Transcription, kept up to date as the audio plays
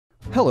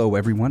Hello,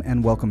 everyone,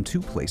 and welcome to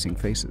Placing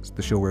Faces,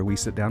 the show where we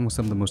sit down with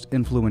some of the most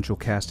influential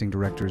casting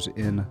directors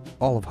in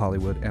all of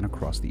Hollywood and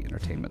across the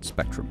entertainment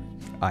spectrum.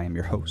 I am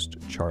your host,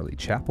 Charlie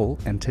Chappell,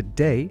 and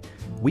today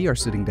we are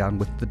sitting down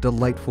with the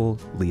delightful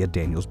Leah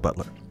Daniels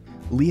Butler.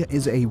 Leah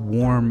is a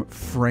warm,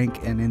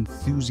 frank, and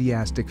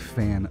enthusiastic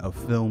fan of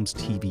films,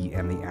 TV,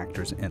 and the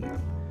actors in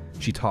them.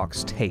 She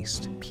talks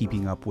taste,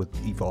 keeping up with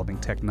evolving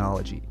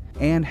technology,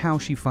 and how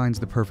she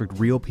finds the perfect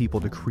real people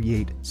to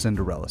create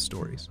Cinderella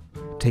stories,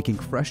 taking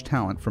fresh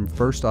talent from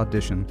first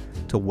audition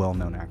to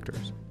well-known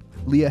actors.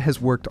 Leah has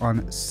worked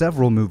on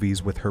several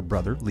movies with her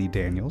brother, Leah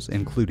Daniels,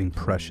 including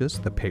Precious,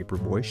 The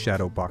Paperboy,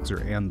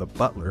 Shadowboxer, and The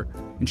Butler,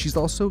 and she's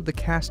also the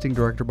casting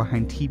director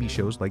behind TV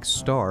shows like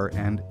Star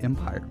and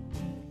Empire.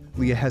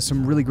 Leah has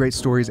some really great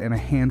stories and a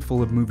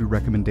handful of movie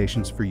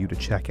recommendations for you to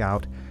check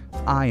out.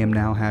 I am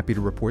now happy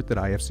to report that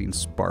I have seen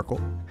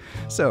Sparkle.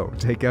 So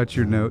take out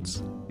your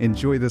notes,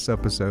 enjoy this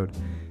episode,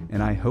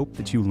 and I hope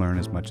that you learn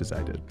as much as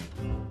I did.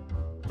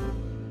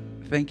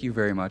 Thank you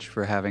very much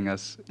for having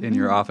us in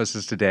your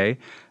offices today.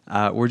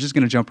 We're just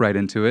going to jump right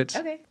into it.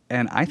 Okay.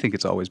 And I think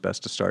it's always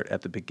best to start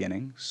at the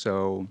beginning.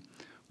 So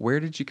where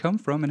did you come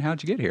from and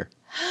how'd you get here?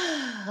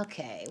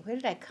 Okay, where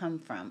did I come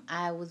from?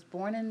 I was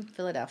born in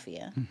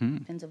Philadelphia,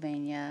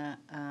 Pennsylvania,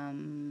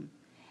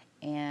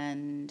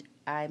 and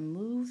I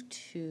moved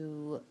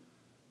to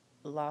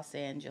Los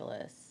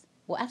Angeles.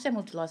 Well, actually, I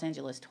moved to Los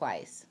Angeles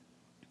twice.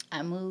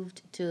 I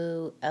moved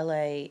to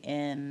L.A.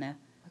 in,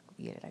 what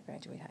year did I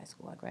graduate high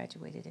school? I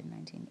graduated in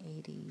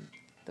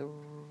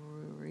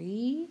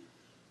 1983.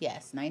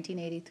 Yes,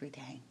 1983,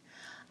 dang.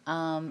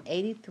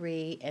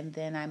 83, and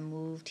then I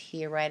moved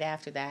here right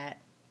after that.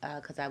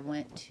 Because I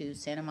went to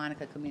Santa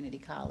Monica Community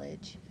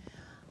College.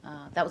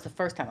 That was the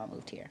first time I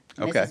moved here.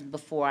 Okay. This is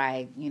before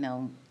I,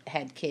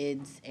 had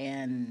kids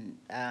and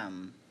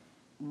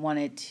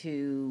wanted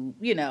to,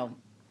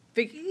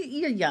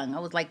 you're young. I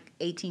was like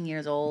 18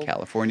 years old.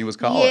 California was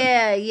calling.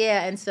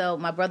 Yeah. And so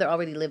my brother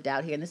already lived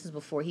out here, and this is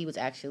before he was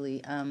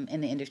actually in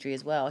the industry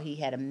as well. He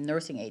had a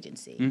nursing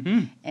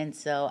agency. And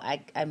so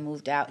I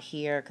moved out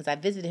here because I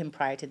visited him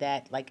prior to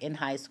that. Like in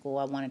high school,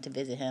 I wanted to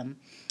visit him.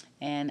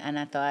 And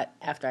I thought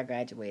after I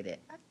graduated,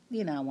 I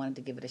wanted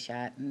to give it a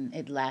shot. And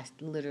it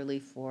lasted literally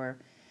for,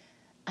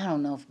 I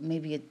don't know,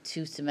 maybe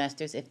 2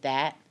 semesters, if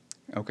that.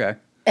 Okay.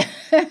 I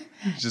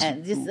was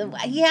didn't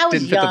young.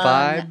 Fit the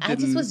vibe, I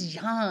just was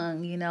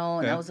young, and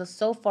I was just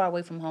so far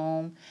away from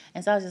home.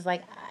 And so I was just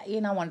like,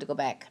 I wanted to go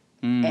back.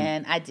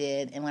 And I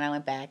did. And when I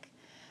went back,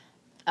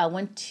 I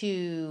went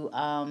to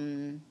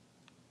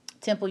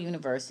Temple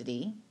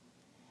University.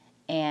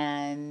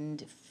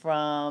 And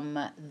from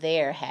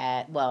there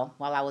while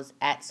I was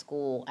at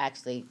school,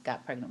 actually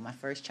got pregnant with my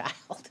first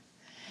child.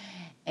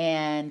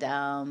 And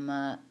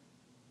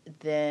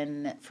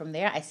then from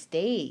there, I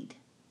stayed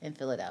in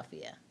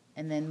Philadelphia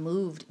and then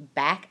moved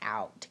back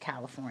out to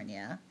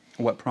California.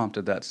 What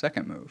prompted that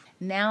second move?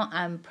 Now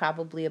I'm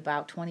probably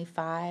about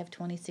 25,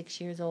 26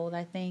 years old,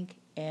 I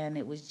think. And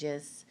it was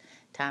just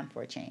time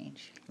for a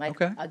change. Like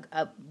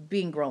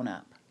being grown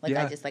up. Like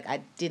yeah.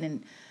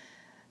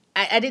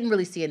 I didn't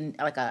really see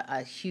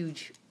a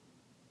huge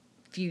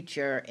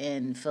future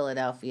in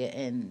Philadelphia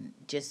and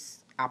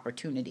just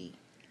opportunity.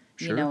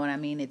 Sure. You know what I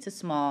mean? It's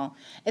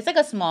like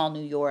a small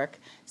New York,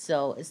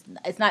 so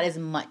it's not as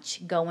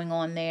much going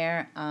on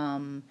there.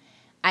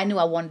 I knew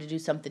I wanted to do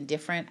something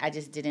different. I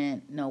just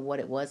didn't know what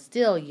it was.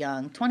 Still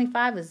young.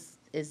 25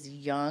 is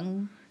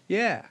young.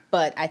 Yeah.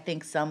 But I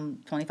think some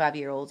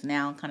 25-year-olds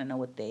now kind of know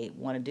what they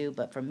want to do.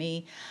 But for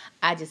me,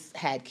 I just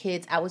had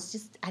kids. I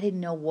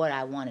didn't know what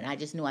I wanted. I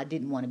just knew I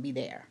didn't want to be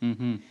there.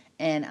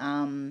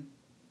 And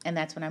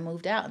that's when I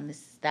moved out. And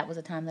that was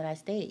the time that I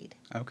stayed.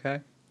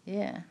 Okay.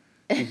 Yeah.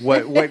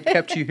 What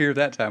kept you here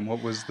that time?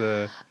 What was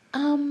the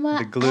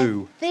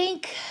glue? I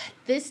think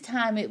this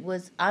time it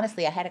was,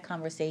 honestly, I had a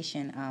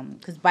conversation.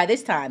 Because by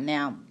this time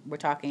now, we're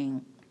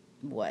talking,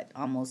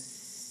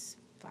 almost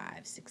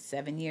 5, 6,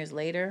 7 years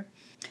later.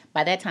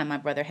 By that time, my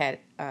brother had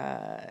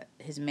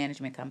his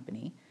management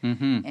company,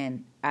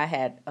 and I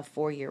had a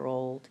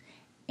 4-year-old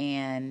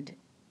and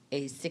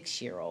a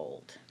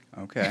 6-year-old.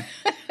 Okay.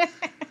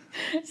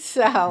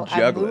 So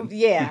juggling. I moved,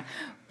 yeah.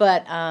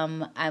 But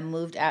I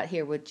moved out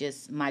here with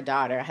just my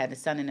daughter. I had a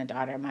son and a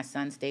daughter. My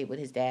son stayed with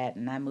his dad,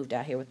 and I moved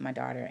out here with my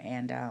daughter.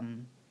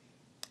 And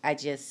I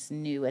just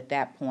knew at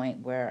that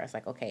point where I was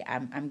like, okay,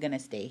 I'm going to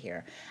stay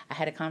here. I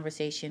had a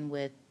conversation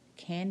with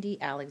Candy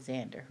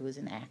Alexander, who is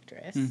an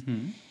actress.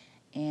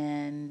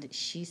 And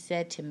she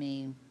said to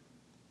me,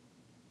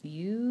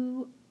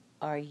 you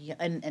are young.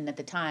 And at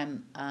the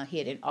time,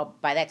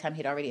 by that time, he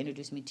had already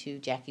introduced me to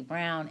Jackie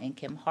Brown and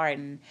Kim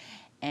Harden,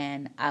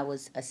 and I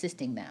was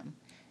assisting them.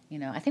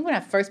 I think when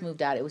I first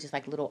moved out, it was just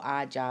like little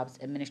odd jobs,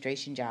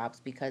 administration jobs,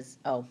 because,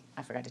 I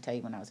forgot to tell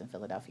you, when I was in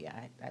Philadelphia,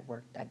 I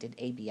did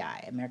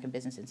ABI, American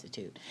Business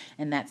Institute,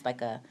 and that's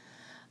like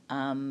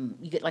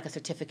you get like a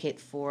certificate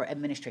for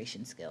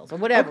administration skills, or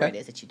whatever it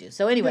is that you do.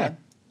 So anyway,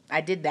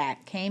 I did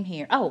that, came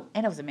here. Oh,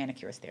 and I was a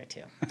manicurist there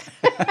too.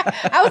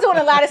 I was doing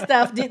a lot of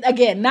stuff,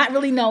 again, not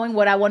really knowing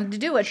what I wanted to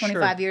do at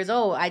 25 years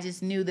old. I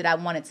just knew that I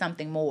wanted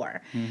something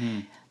more.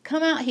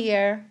 Come out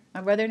here.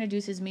 My brother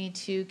introduces me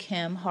to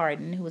Kim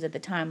Harden, who was at the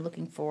time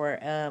looking for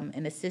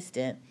an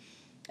assistant,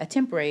 a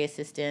temporary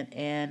assistant.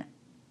 And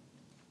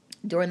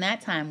during that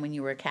time when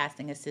you were a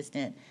casting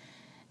assistant,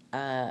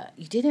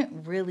 you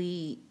didn't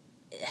really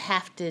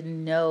have to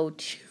know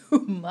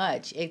too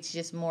much. It's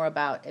just more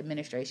about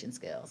administration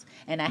skills.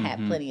 And I had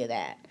plenty of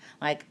that.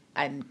 Like,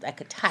 I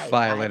could type.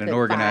 File it and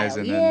organize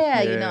it.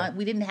 Yeah, you know,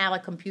 we didn't have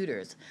like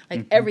computers.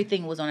 Like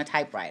everything was on a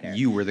typewriter.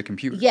 You were the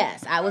computer.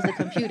 Yes, I was the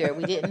computer.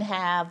 We didn't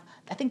have,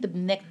 I think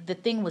the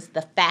thing was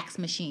the fax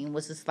machine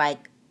was just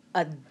like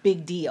a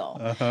big deal.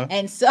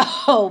 And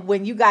so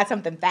when you got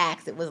something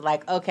faxed, it was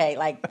like, okay,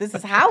 like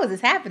how is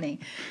this happening?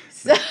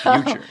 So,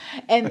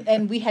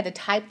 and we had to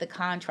type the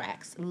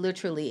contracts.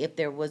 Literally, if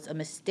there was a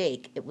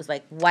mistake, it was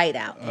like white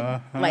out,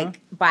 like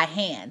by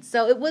hand.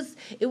 So it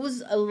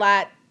was a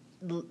lot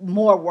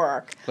more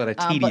work. A lot of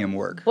tedium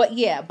work.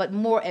 But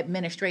more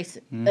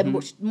administration.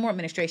 More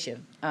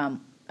administration.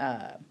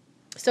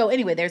 So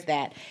anyway, there's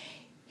that.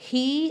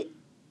 He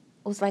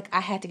was like,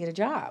 I had to get a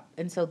job.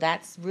 And so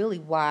that's really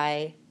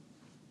why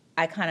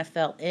I kind of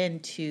fell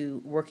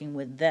into working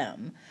with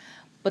them.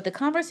 But the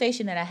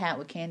conversation that I had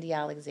with Candy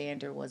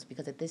Alexander was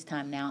because at this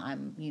time now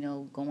I'm,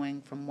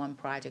 going from one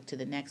project to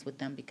the next with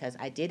them because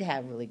I did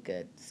have really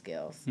good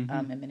skills,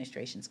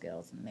 administration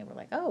skills. And they were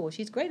like, oh, well,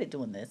 she's great at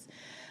doing this.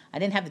 I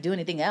didn't have to do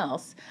anything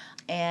else.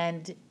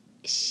 And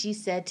she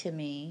said to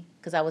me,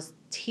 because I was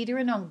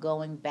teetering on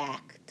going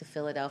back to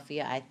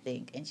Philadelphia, I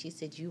think. And she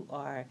said, you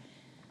are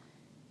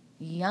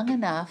young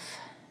enough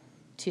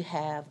to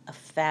have a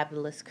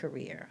fabulous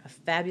career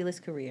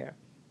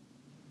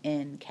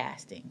in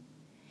casting.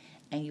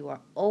 And you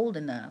are old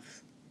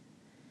enough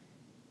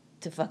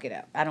to fuck it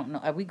up. I don't know.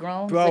 Are we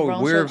grown?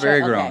 Oh, we're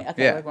very grown.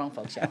 Okay, yeah. We're a grown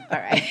folks show. All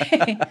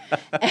right.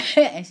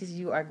 And she said,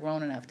 you are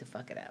grown enough to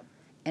fuck it up.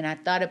 And I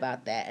thought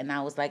about that. And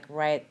I was like,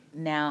 right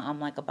now I'm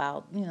like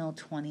about,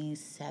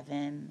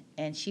 27.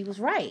 And she was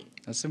right.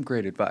 That's some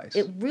great advice.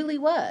 It really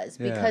was.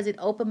 Because it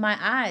opened my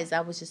eyes.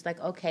 I was just like,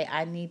 okay,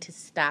 I need to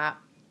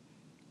stop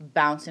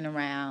bouncing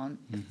around,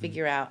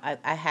 figure out.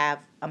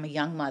 I'm a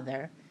young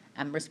mother.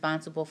 I'm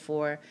responsible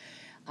for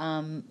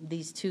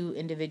these two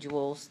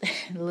individuals,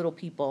 little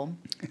people,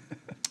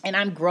 and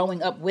I'm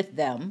growing up with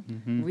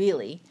them,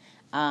 really.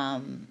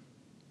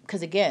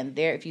 Because again,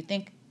 if you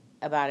think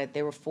about it,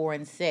 they were 4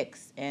 and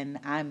 6, and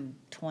I'm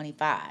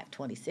 25,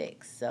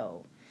 26.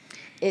 So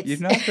it's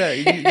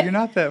you're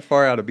not that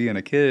far out of being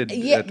a kid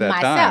at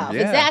that time.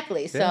 Yeah,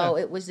 exactly. So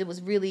it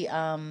was really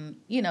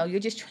you're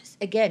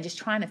just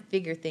trying to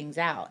figure things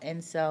out.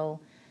 And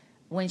so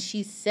when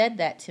she said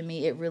that to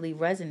me, it really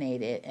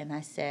resonated, and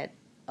I said,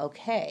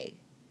 okay,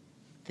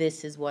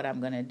 this is what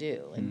I'm going to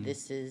do, and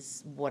this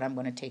is what I'm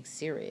going to take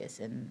serious.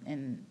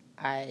 And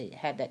I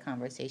had that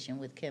conversation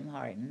with Kim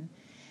Harden,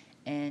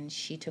 and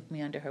she took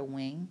me under her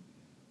wing,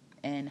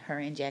 and her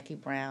and Jackie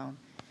Brown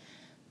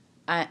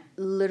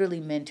literally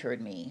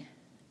mentored me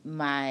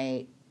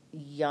my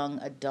young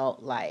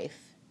adult life.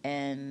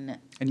 And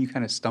you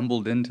kind of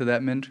stumbled into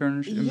that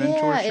mentorship?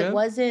 Yeah, it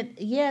wasn't,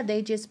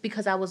 they just,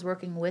 because I was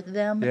working with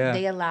them,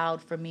 they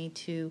allowed for me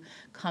to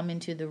come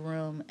into the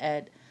room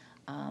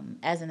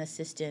as an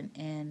assistant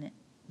and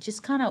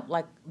just kind of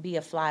like be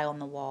a fly on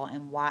the wall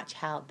and watch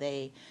how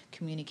they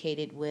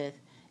communicated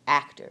with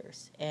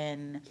actors.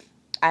 And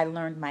I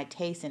learned my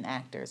taste in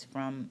actors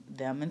from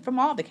them and from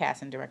all the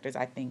casting directors,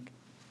 I think,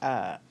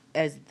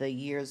 as the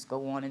years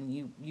go on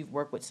and you've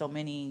worked with so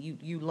many,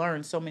 you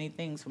learn so many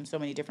things from so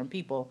many different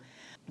people.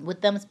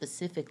 With them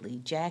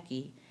specifically,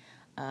 Jackie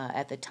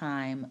at the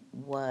time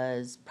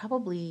was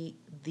probably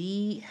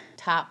the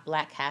top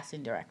black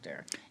casting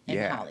director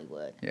in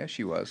Hollywood. Yeah,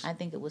 she was. I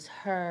think it was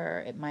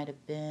her. It might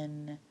have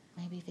been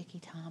maybe Vicki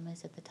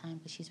Thomas at the time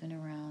because she's been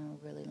around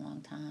a really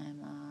long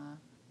time.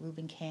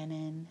 Reuben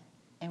Cannon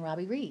and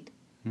Robbie Reed.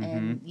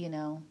 And,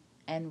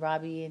 and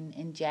Robbie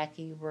and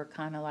Jackie were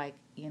kind of like,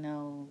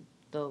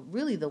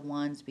 the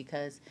ones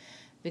because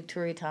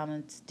Victoria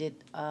Thomas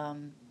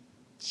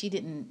she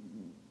didn't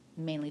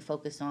mainly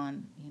focus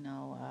on,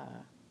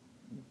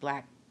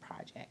 black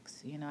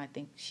projects. I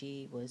think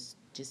she was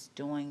just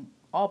doing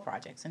all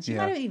projects. And she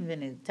might have even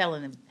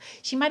been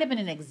she might have been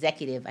an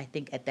executive, I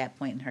think, at that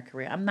point in her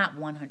career. I'm not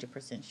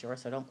 100% sure,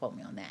 so don't quote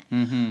me on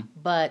that.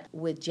 But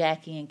with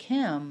Jackie and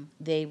Kim,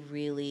 they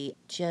really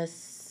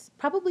just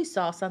probably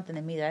saw something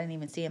in me that I didn't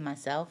even see in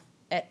myself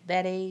at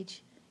that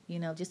age.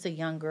 Just a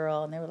young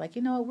girl. And they were like,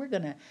 we're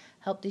going to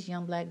help this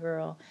young black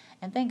girl.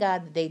 And thank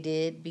God that they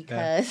did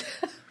because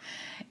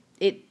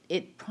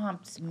it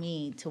prompts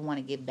me to want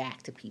to give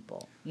back to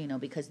people,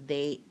 because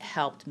they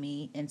helped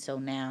me. And so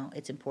now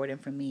it's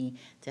important for me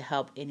to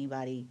help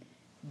anybody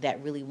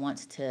that really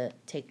wants to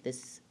take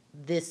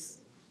this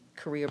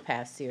career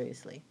path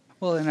seriously.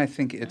 Well, and I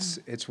think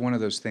it's one of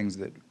those things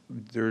that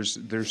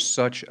there's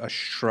such a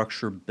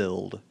structure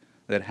build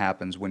that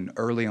happens when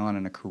early on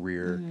in a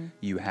career Mm-hmm.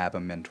 you have a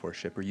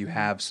mentorship or you Mm-hmm.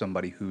 have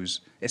somebody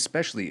who's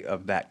especially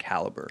of that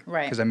caliber.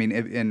 Right. Because I mean,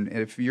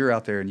 if you're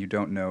out there and you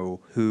don't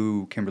know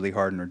who Kimberly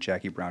Harden or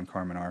Jackie Brown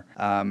Carmen are,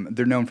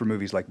 they're known for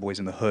movies like Boys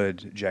in the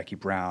Hood, Jackie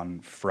Brown,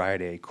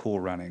 Friday, Cool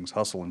Runnings,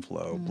 Hustle and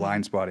Flow, Mm-hmm.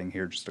 Blind Spotting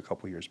here just a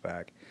couple years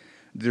back.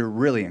 They're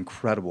really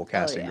incredible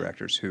casting yeah.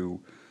 directors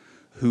who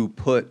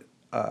put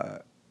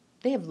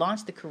They have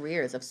launched the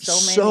careers of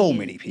so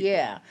many people.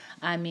 Yeah.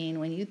 I mean,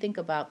 when you think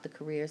about the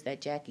careers that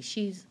Jackie,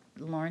 she's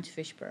Lawrence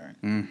Fishburne,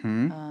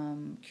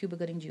 Mm-hmm. Cuba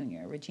Gooding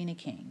Jr., Regina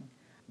King,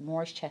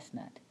 Morris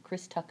Chestnut,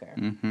 Chris Tucker.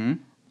 Mm-hmm.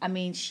 I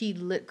mean,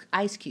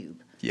 Ice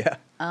Cube. Yeah.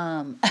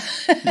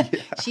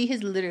 She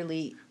has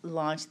literally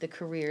launched the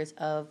careers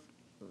of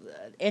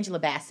Angela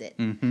Bassett.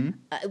 Mm-hmm.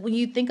 When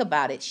you think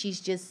about it,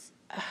 she's just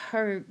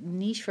her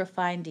niche for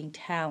finding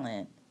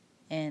talent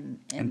and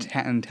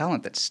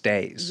talent that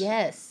stays.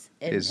 yes,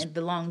 is- and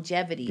the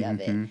longevity of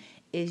it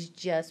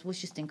was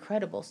just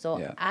incredible. So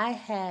Yeah.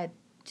 I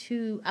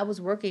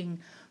was working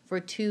for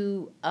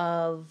two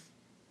of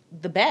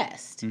the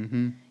best,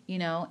 you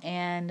know,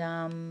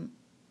 and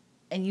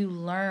you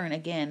learn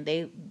again.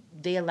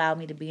 They allowed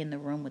me to be in the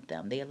room with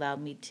them. They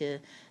allowed me to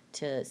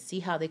see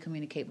how they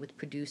communicate with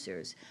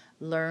producers,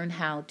 learn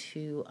how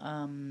to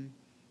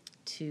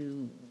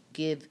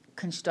give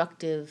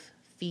constructive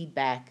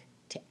feedback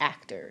to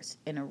actors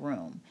in a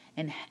room,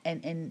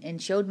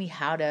 and showed me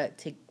how to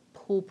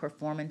pull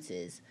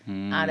performances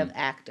out of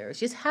actors,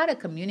 just how to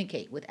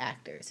communicate with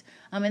actors.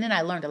 And then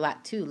I learned a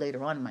lot too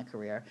later on in my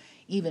career,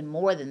 even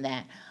more than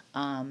that.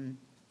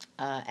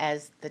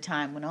 As the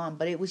time went on,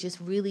 but it was just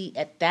really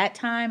at that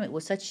time it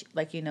was such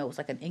it was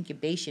like an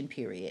incubation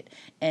period,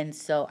 and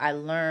so I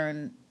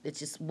learned it's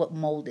just what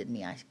molded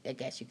me. I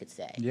guess you could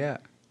say. Yeah.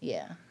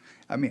 Yeah.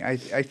 I mean, I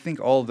think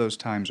all of those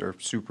times are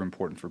super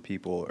important for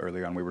people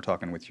early on. We were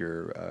talking with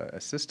your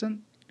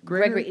assistant,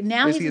 Gregory.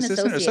 Now Is he's he an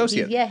associate.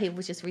 Associate. He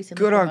was just recently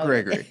Good on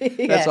promoted. Gregory.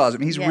 Yes, That's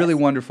awesome. He's yes. really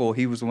wonderful.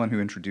 He was the one who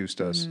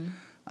introduced us.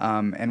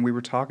 And we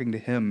were talking to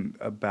him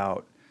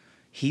about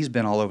he's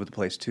been all over the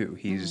place too.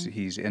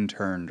 He's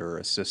interned or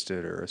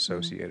assisted or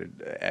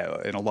associated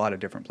in a lot of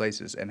different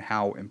places, and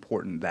how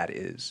important that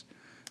is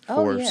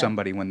for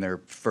somebody when they're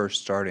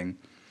first starting.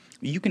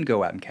 You can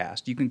go out and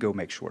cast. You can go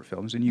make short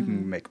films, and you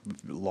can make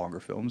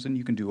longer films, and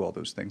you can do all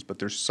those things. But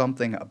there's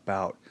something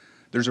about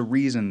there's a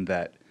reason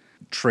that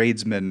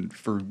tradesmen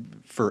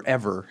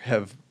forever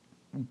have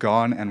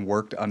gone and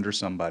worked under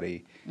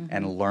somebody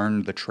and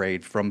learned the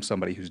trade from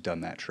somebody who's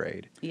done that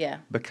trade. Yeah.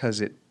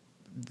 Because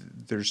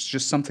there's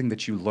just something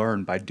that you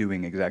learn by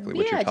doing exactly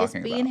what you're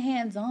talking just being about.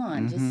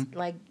 hands-on. Just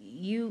like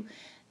you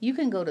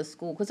can go to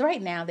school. Because right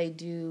now they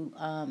do,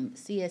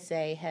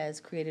 CSA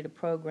has created a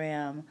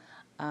program,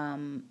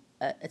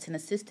 it's an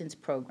assistance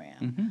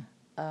program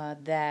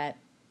that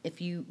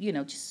if you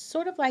just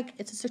sort of like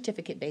it's a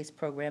certificate-based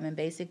program, and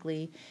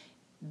basically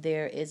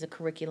there is a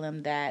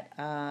curriculum that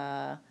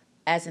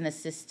as an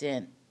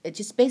assistant, it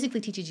just basically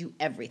teaches you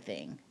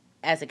everything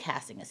as a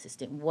casting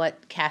assistant,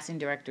 what casting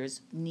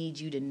directors need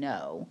you to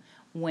know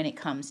when it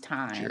comes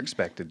time. What you're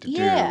expected to do.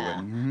 Yeah.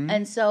 And,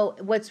 And so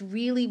what's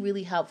really,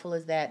 really helpful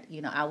is that,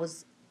 I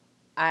was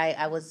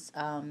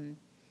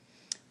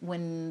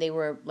when they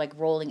were like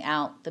rolling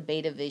out the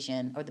beta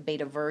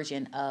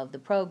version of the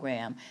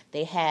program,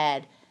 they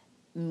had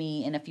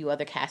me and a few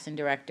other casting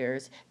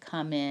directors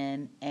come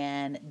in,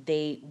 and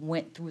they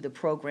went through the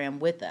program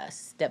with us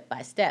step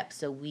by step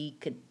so we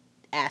could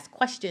ask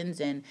questions.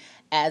 And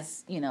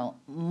as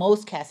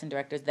most casting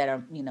directors that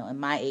are in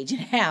my age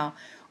now,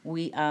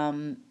 we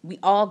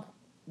all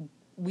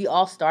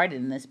started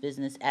in this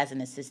business as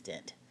an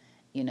assistant,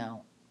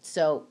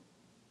 so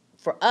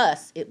for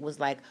us, it was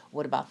like,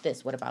 what about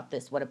this? What about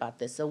this? What about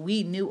this? So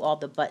we knew all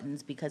the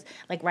buttons because,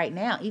 like right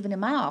now, even in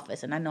my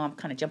office, and I know I'm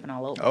kind of jumping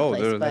all over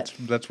the place.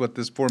 That's what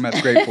this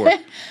format's great for.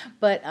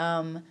 But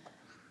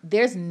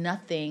there's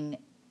nothing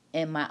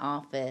in my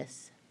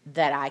office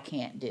that I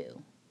can't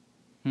do.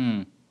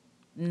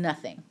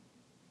 Nothing.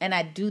 And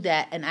I do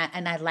that, and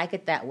I like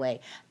it that way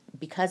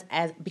because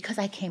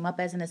I came up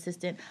as an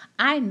assistant,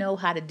 I know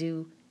how to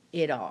do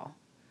it all.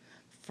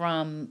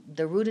 From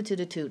the rooter to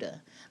the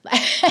tutor.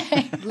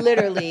 Like,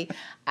 literally,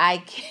 I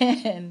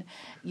can,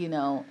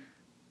 do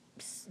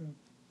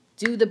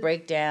the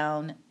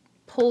breakdown,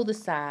 pull the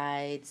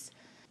sides,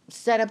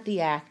 set up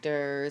the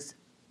actors,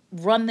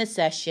 run the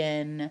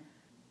session,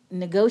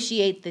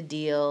 negotiate the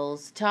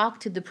deals, talk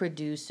to the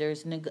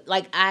producers.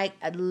 I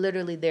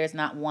literally, there's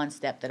not one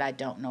step that I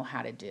don't know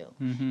how to do.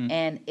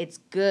 And it's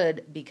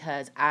good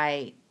because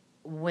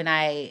when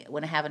I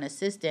have an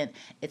assistant,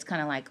 it's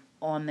kind of like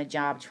on the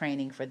job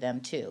training for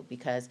them too,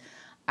 because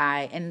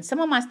and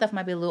some of my stuff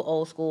might be a little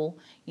old school,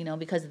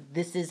 because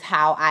this is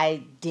how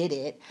I did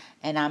it,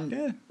 and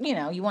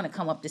you want to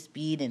come up to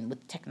speed and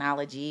with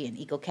technology and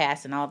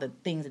EcoCast and all the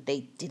things that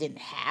they didn't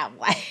have,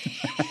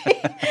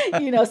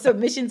 like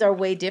submissions are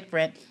way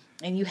different,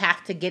 and you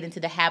have to get into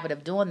the habit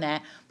of doing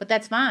that, but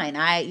that's fine.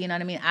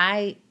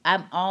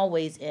 I'm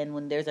always in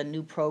when there's a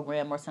new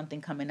program or something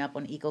coming up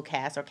on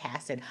EcoCast or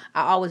Casted.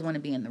 I always want to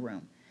be in the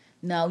room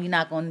No, you're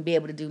not going to be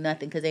able to do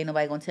nothing because ain't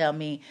nobody going to tell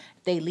me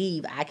if they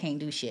leave, I can't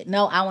do shit.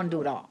 No, I want to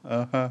do it all.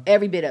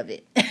 Every bit of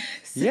it.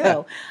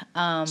 Yeah.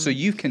 So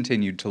you've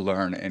continued to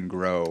learn and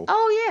grow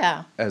Oh,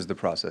 yeah. as the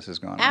process has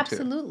gone on, too.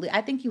 Absolutely.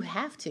 I think you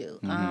have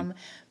to.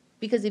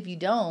 Because if you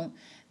don't,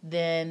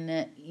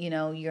 then,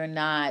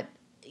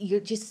 you're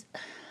just,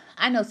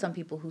 I know some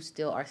people who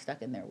still are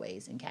stuck in their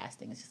ways in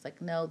casting. It's just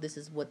like, no, this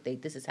is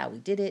how we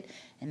did it,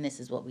 and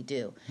this is what we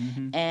do.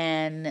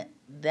 And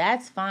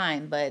that's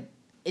fine, but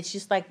it's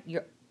just like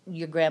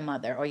your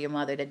grandmother or your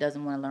mother that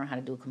doesn't want to learn how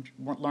to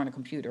learn a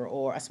computer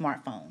or a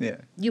smartphone. Yeah.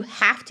 You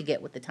have to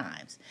get with the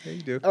times. Yeah,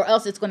 you do. Or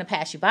else it's going to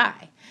pass you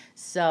by.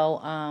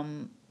 So,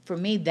 for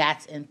me,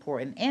 that's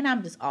important. And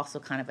I'm just also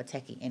kind of a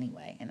techie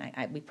anyway.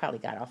 And we probably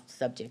got off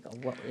subject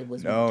of what it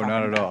was. No,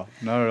 not at all.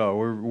 Not at all.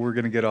 We're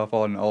going to get off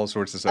on all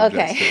sorts of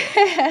subjects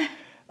today.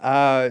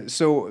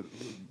 So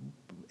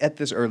at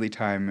this early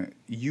time,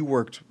 you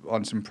worked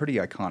on some pretty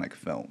iconic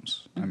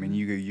films. I mean,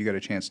 you got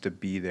a chance to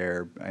be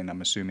there, and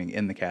I'm assuming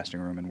in the casting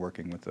room and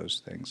working with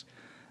those things.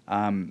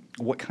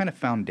 What kind of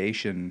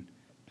foundation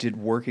did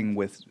working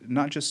with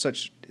not just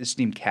such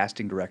esteemed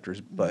casting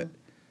directors, but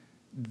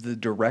the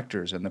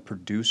directors and the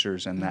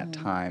producers in that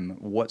time,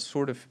 what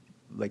sort of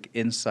like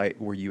insight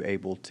were you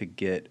able to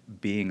get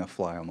being a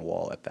fly on the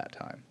wall at that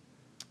time?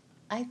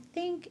 I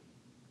think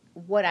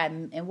what I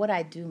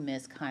do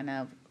miss kind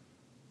of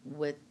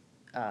with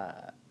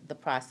the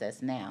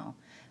process now,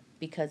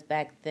 because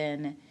back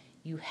then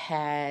you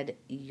had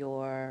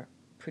your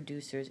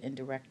producers and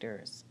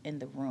directors in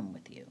the room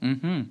with you.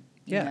 Mm-hmm.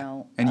 Yeah. You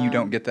know, and you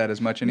don't get that as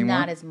much anymore?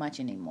 Not as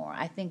much anymore.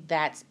 I think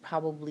that's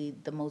probably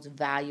the most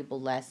valuable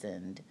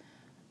lessons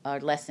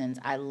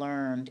I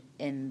learned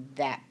in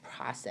that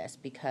process,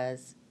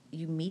 because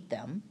you meet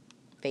them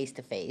face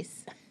to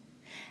face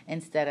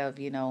instead of,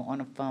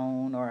 on a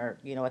phone or,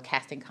 a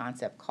casting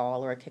concept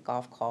call or a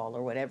kickoff call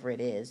or whatever it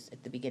is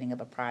at the beginning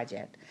of a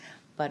project.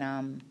 But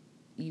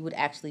you would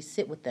actually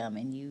sit with them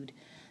and you'd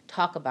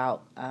talk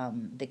about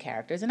the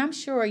characters. And I'm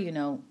sure,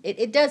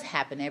 it does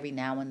happen every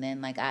now and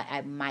then. Like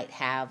I might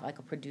have like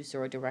a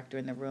producer or director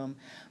in the room,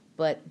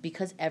 but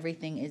because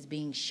everything is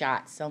being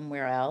shot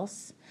somewhere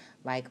else,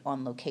 like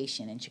on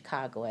location in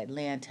Chicago,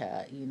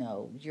 Atlanta,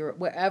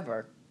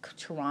 wherever,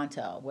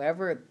 Toronto,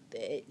 wherever,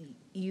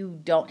 you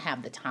don't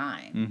have the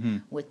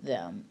time with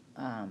them.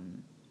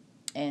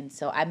 And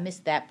so I miss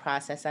that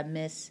process. I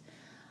miss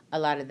a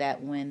lot of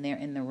that when they're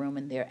in the room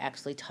and they're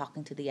actually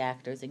talking to the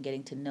actors and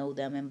getting to know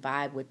them and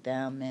vibe with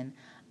them. And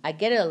I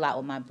get it a lot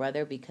with my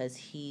brother because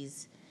he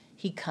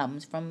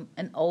comes from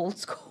an old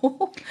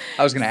school.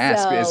 I was going to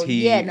ask, is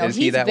he that way?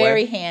 He's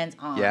very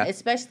hands-on, yeah.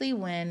 Especially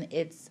when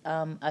it's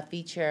a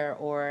feature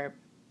or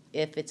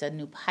if it's a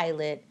new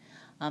pilot.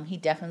 He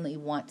definitely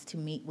wants to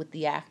meet with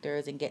the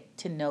actors and get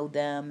to know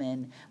them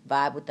and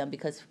vibe with them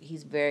because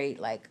he's very,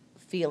 like,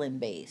 feeling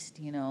based.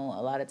 A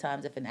lot of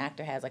times if an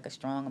actor has, like, a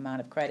strong amount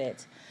of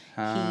credits,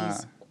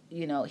 he's...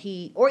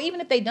 or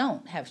even if they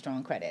don't have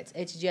strong credits,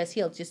 it's just,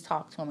 he'll just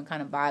talk to him and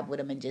kind of vibe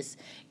with him and just,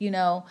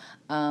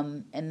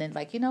 and then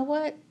like, you know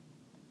what?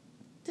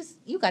 Just,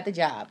 you got the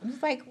job. I'm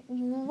just like,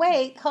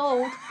 wait,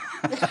 hold.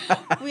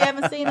 We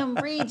haven't seen him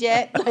read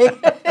yet.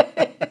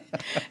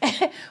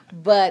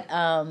 But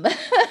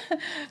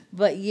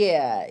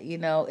yeah,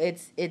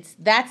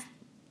 that's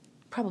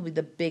probably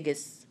the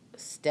biggest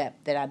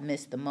step that I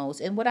miss the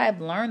most and what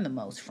I've learned the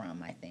most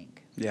from, I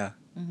think. Yeah.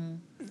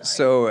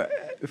 So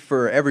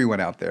for everyone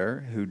out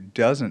there who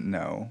doesn't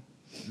know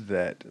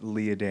that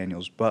Leah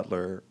Daniels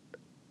Butler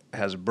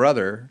has a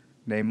brother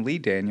named Lee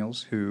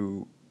Daniels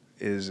who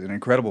is an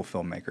incredible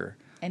filmmaker.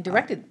 And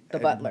directed The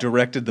Butler.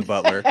 Directed The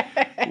Butler,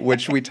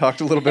 which we talked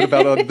a little bit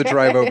about on the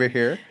drive over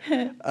here.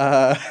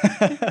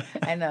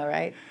 I know,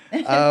 right?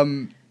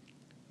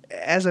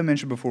 As I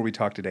mentioned before we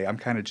talked today, I'm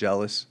kind of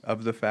jealous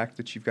of the fact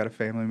that you've got a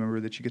family member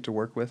that you get to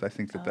work with. I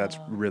think that that's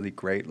really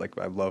great. Like,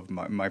 I love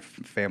my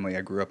family.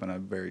 I grew up in a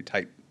very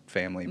tight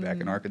family back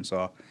in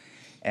Arkansas.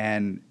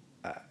 And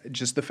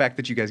just the fact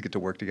that you guys get to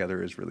work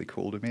together is really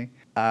cool to me.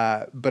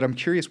 But I'm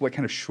curious what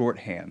kind of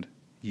shorthand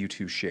you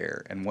two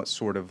share and what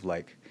sort of,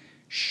 like,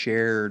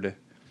 shared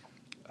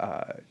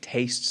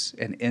tastes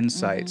and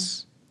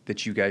insights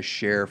that you guys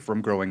share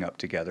from growing up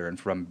together and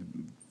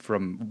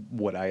from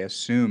what I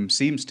assume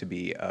seems to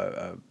be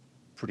a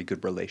pretty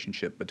good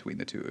relationship between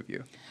the two of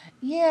you.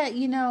 Yeah,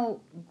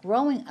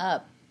 growing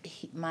up,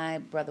 my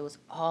brother was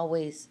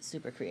always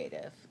super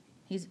creative.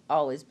 He's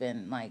always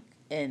been, like,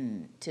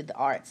 into the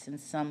arts in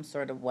some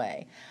sort of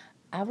way.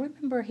 I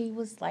remember he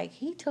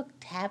took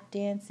tap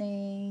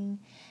dancing,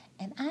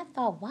 and I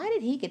thought, why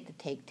did he get to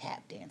take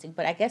tap dancing?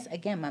 But I guess,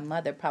 again, my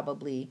mother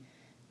probably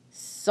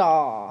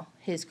saw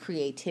his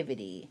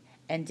creativity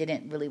and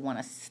didn't really want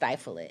to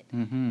stifle it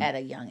at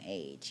a young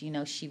age. She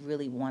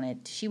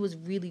was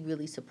really,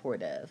 really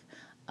supportive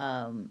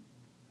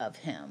of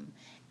him.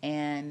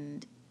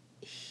 And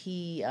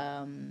he,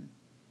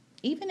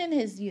 even in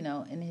his,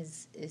 in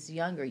his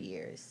younger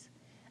years,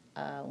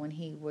 when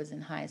he was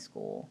in high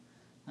school,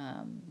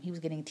 he was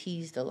getting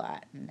teased a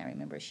lot. And I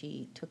remember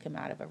she took him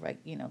out of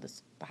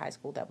the high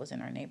school that was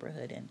in our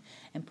neighborhood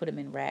and put him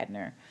in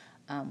Radnor,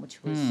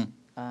 which was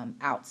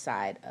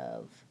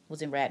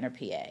was in Radnor,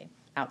 PA,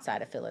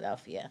 outside of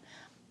Philadelphia.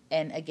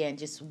 And again,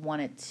 just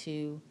wanted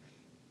to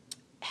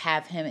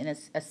have him in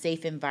a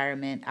safe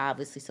environment,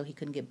 obviously, so he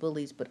couldn't get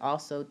bullies, but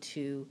also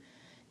to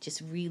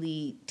just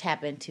really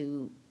tap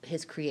into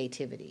his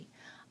creativity.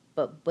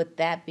 But with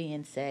that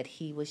being said,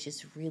 he was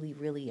just really,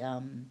 really,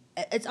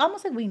 it's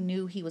almost like we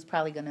knew he was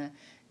probably going to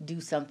do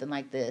something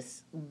like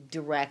this,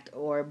 direct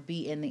or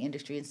be in the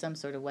industry in some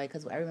sort of way.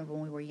 Because I remember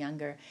when we were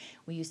younger,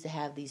 we used to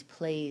have these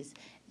plays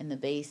in the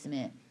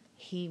basement.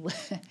 He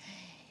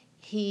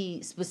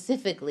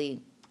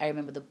specifically, I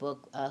remember the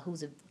book,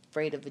 Who's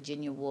Afraid of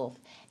Virginia Woolf,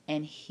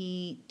 and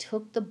he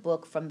took the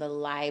book from the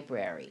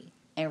library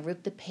and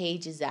ripped the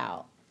pages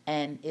out.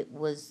 And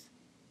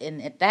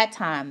at that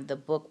time, the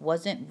book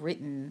wasn't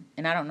written,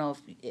 and I don't know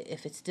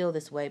if it's still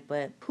this way,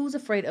 but Who's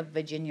Afraid of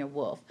Virginia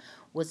Woolf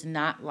was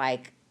not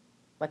like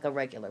a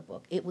regular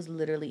book. It was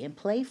literally in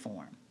play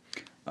form.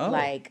 Oh.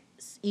 Like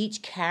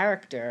each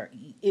character,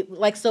 it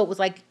was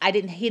like he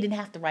didn't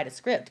have to write a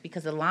script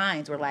because the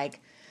lines were like,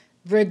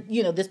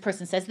 this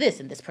person says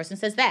this and this person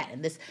says that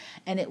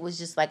and it was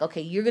just like,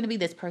 okay, you're going to be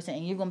this person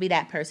and you're going to be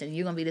that person and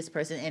you're going to be this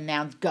person and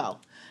now go.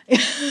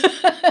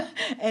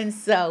 And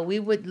so we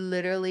would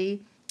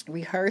literally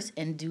rehearse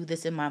and do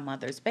this in my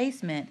mother's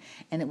basement,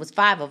 and it was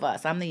 5 of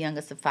us. I'm the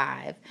youngest of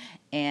 5,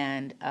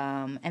 and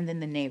then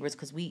the neighbors,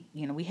 because we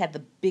had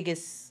the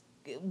biggest.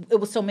 It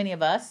was so many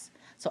of us,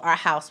 so our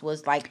house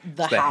was like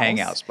the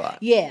hangout spot.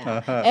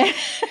 Yeah. Uh-huh.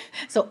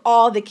 So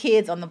all the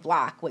kids on the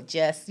block would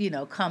just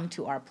come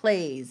to our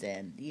plays,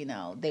 and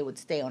they would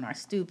stay on our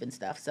stoop and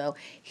stuff. So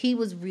he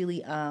was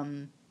really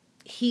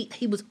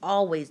he was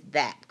always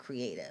that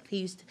creative. He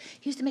used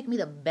to make me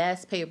the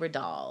best paper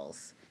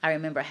dolls. I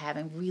remember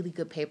having really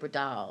good paper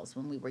dolls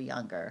when we were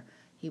younger.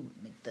 He would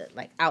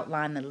make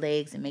outline the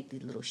legs and make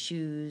these little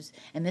shoes.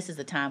 And this is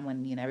the time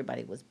when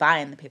everybody was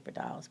buying the paper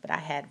dolls, but I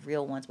had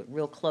real ones with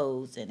real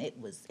clothes, and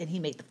he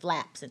made the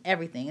flaps and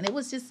everything. And he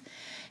was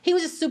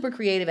just super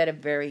creative at a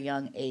very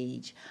young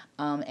age.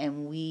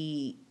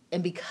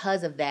 And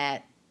because of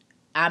that,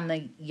 I'm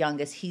the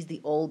youngest, he's the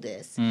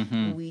oldest.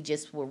 Mm-hmm.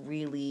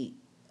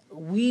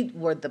 We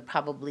were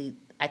probably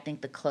I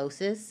think the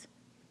closest.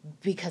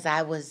 Because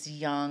I was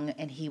young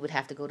and he would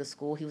have to go to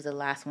school. He was the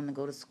last one to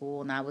go to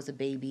school, and I was a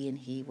baby, and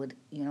he would,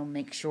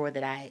 make sure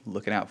that I...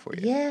 Looking out for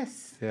you.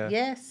 Yes. Yeah.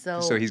 Yes.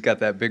 So he's got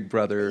that big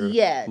brother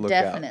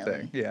definitely.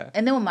 Thing. Yeah.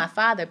 And then when my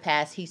father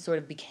passed, he sort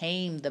of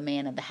became the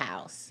man of the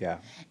house. Yeah.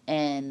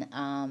 And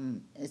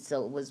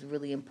so it was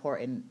really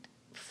important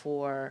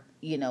for,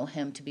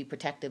 him to be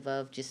protective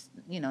of just,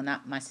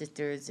 not my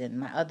sisters and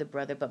my other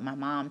brother, but my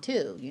mom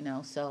too,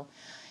 So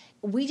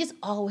we just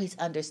always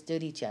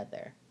understood each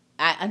other.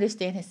 I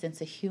understand his sense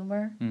of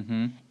humor,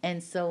 mm-hmm.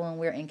 And so when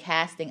we're in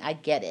casting, I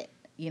get it.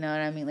 You know what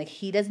I mean? Like,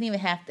 he doesn't even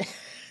have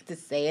to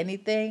say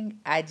anything.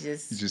 I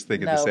just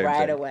think know the same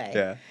right thing. Away.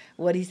 Yeah.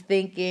 What he's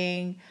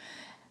thinking,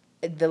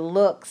 the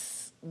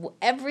looks,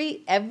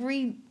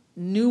 every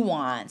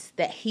nuance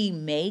that he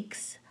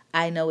makes,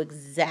 I know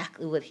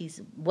exactly what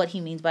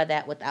he means by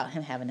that without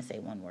him having to say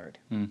one word.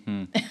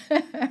 Mm-hmm.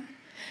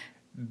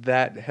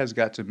 That has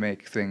got to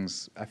make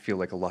things, I feel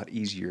like, a lot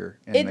easier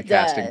in the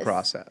casting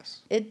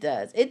process. It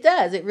does. It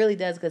does. It really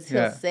does, because he'll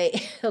just say,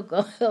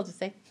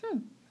 okay.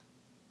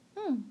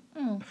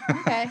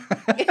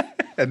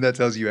 And that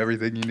tells you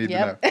everything you need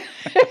to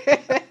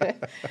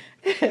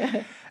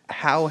know.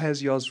 How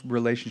has y'all's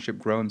relationship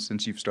grown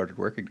since you've started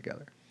working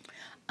together?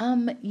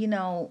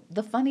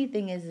 The funny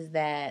thing is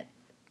that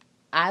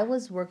I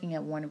was working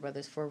at Warner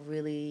Brothers for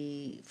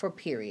a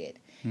period,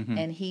 mm-hmm.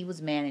 And he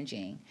was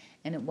managing.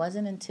 And it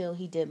wasn't until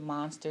he did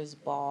Monsters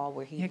Ball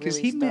where he really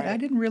started. I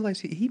didn't realize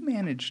he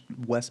managed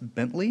Wes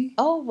Bentley.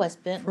 Oh, Wes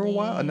Bentley. For a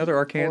while. Another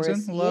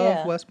Arkansan.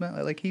 Love Wes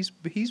Bentley. Like, he's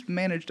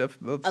managed a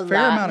fair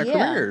amount of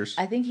careers.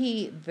 I think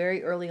he,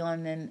 very early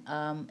on,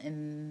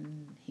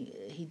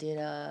 he did,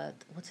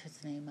 what's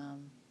his name?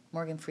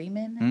 Morgan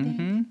Freeman, I think,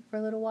 mm-hmm. for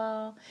a little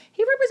while.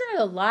 He represented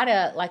a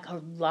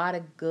lot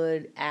of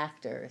good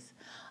actors.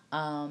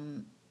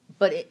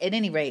 But at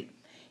any rate,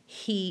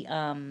 he,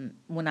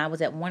 when I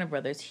was at Warner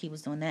Brothers, he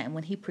was doing that. And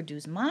when he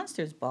produced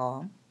Monsters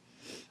Ball,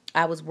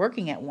 I was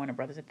working at Warner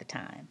Brothers at the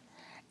time.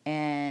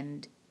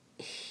 And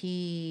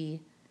I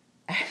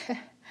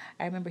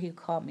remember he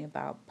called me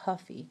about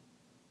Puffy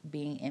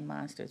being in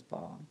Monsters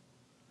Ball.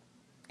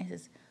 He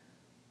says,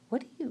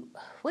 what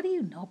do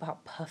you know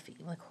about Puffy?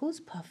 I'm like, who's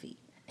Puffy?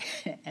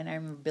 And I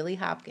remember Billy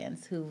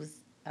Hopkins, who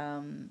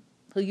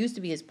used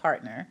to be his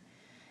partner,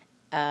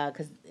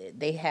 because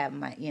they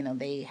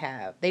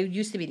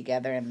used to be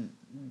together, and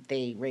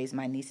they raised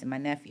my niece and my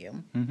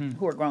nephew, mm-hmm.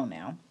 who are grown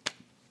now.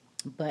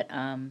 But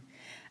I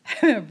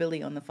remember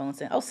Billy on the phone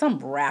saying, "Oh, some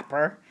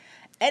rapper,"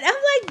 and I'm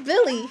like,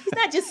 "Billy, he's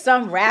not just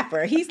some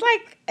rapper. He's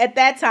like, at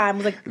that time,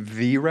 was like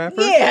the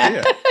rapper."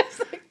 Yeah.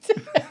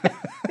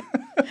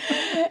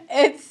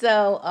 And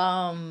so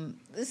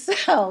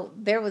So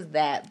there was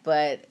that.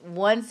 But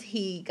once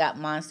he got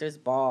Monsters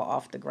Ball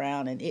off the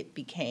ground and it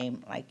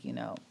became like,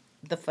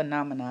 the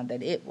phenomenon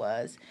that it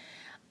was,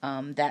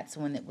 that's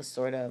when it was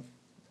sort of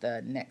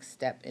the next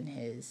step in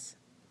his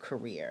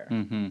career.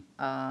 Mm-hmm.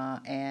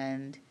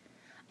 And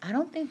I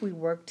don't think we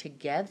worked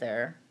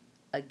together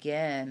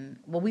again.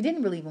 Well, we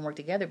didn't really even work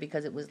together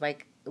because it was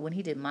like when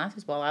he did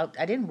Monsters Ball,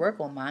 I didn't work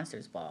on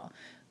Monsters Ball.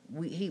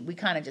 We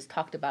kind of just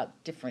talked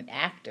about different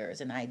actors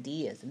and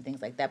ideas and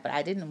things like that. But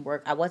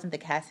I wasn't the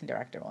casting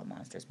director on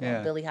Monsters Ball.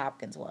 Yeah. Billy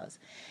Hopkins was.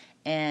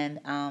 And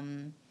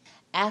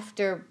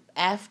after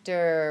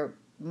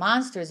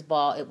Monsters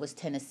Ball, it was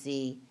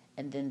Tennessee,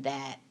 and then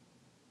that.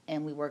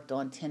 And we worked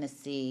on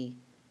Tennessee,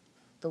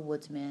 The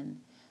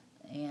Woodsman,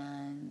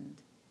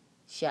 and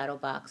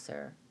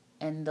Shadowboxer.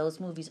 And those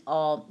movies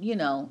all,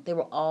 they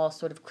were all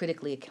sort of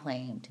critically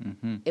acclaimed.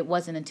 Mm-hmm. It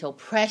wasn't until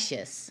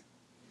Precious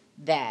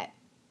that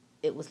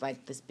it was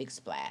like this big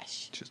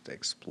splash. Just an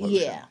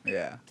explosion. Yeah.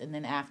 Yeah. And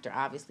then after,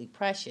 obviously,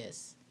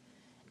 Precious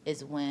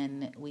is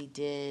when we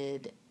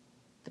did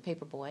The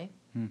Paperboy.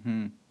 Mm-hmm.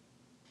 And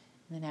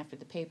then after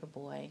The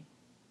Paperboy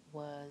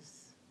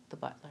was The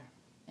Butler.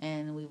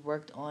 And we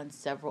worked on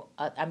several,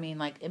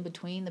 in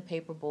between The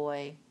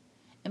Paperboy,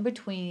 in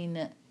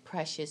between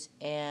Precious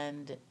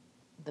and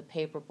The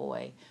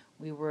Paperboy,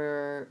 we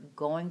were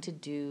going to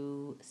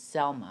do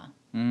Selma.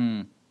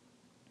 Mm.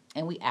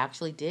 And we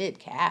actually did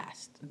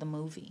cast the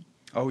movie.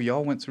 Oh,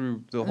 y'all went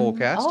through the whole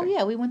casting? Oh,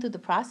 yeah, we went through the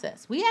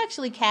process. We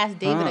actually cast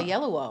David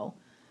Oyelowo.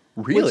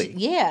 Really?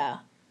 Yeah.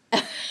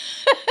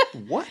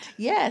 What?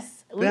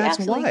 Yes. We That's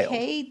actually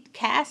wild.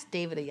 Cast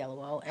David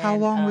Oyelowo. How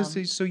long was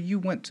he? So you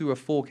went through a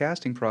full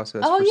casting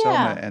process Oh, for yeah.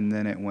 Selma, and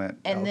then it went...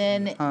 And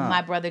then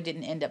my brother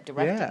didn't end up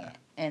directing Yeah. it.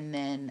 And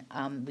then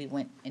we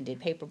went and did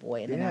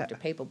Paperboy. And then after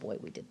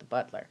Paperboy, we did The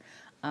Butler.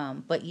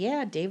 But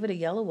yeah, David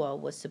Oyelowo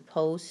was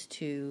supposed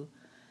to...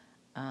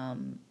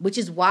 which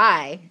is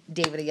why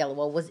David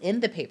Oyelowo was in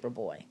The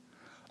Paperboy.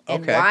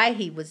 And why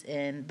he was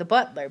in The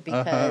Butler.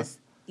 Because,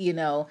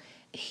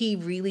 he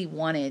really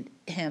wanted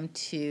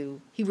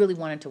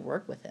to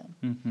work with him.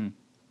 Mm-hmm.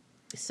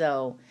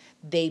 So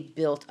they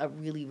built a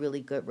really,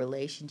 really good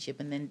relationship.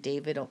 And then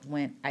David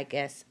went, I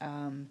guess,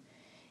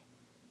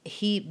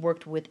 he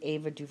worked with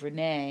Ava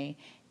DuVernay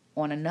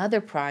on another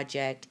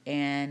project,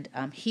 and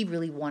he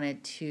really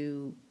wanted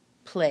to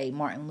play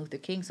Martin Luther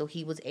King. So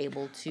he was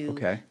able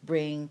to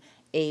bring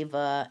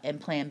Ava and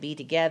Plan B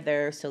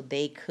together so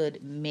they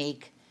could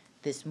make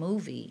this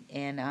movie,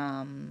 and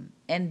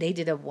they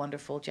did a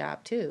wonderful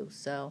job too.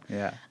 So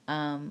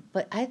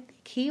but I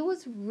think he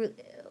was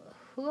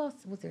who else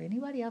was there?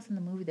 Anybody else in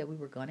the movie that we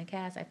were gonna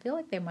cast? I feel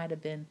like there might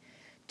have been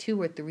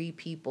 2 or 3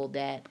 people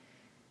that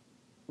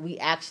we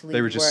actually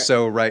they were just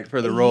so right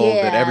for the role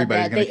that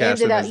everybody's gonna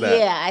cast them as that.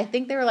 Yeah, I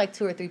think there were like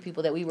 2 or 3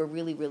 people that we were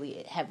really,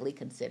 really heavily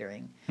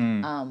considering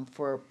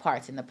for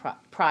parts in the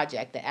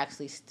project that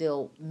actually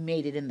still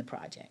made it in the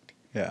project.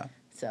 Yeah.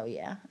 So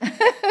yeah.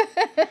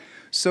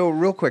 So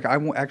real quick, I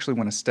actually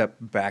want to step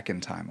back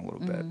in time a little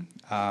bit.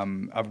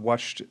 I've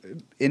watched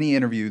any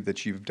interview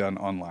that you've done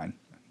online.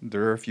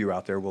 There are a few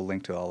out there. We'll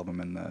link to all of them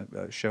in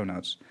the show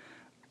notes.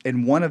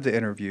 In one of the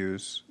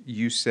interviews,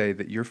 you say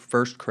that your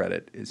first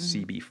credit is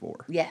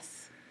CB4.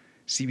 Yes.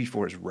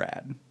 CB4 is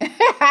rad.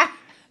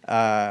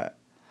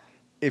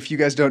 If you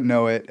guys don't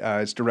know it,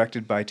 it's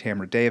directed by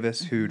Tamra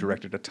Davis, who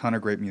directed a ton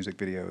of great music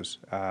videos,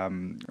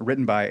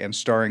 written by and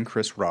starring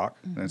Chris Rock.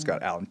 And it's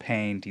got Alan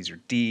Payne, Deezer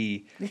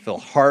D, Phil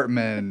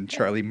Hartman,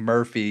 Charlie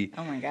Murphy.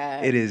 Oh, my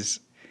God. It is...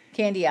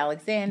 Candy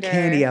Alexander.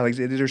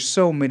 There's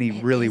so many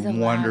really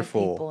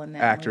wonderful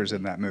actors movie.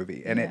 In that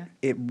movie. And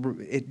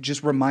it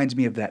just reminds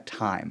me of that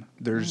time.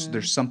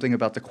 There's something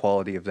about the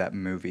quality of that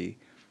movie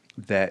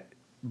that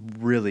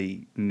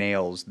really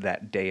nails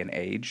that day and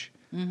age.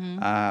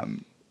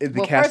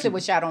 First it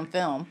was shot on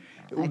film.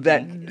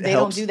 They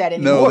helps. Don't do that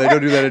anymore. No, they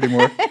don't do that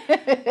anymore.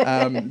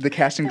 The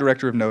casting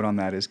director of note on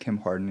that is Kim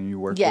Harden, and you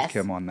worked with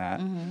Kim on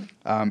that.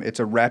 It's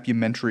a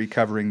rapumentary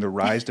covering the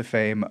rise to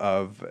fame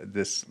of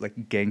this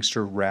like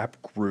gangster rap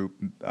group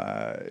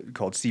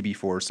called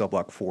CB4, Cell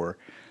Block 4.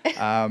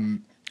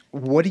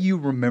 What do you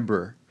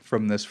remember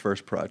from this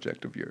first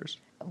project of yours?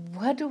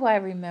 What do I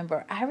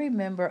remember? I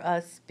remember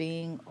us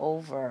being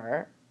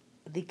over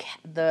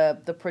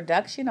the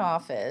production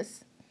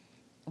office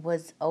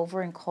was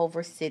over in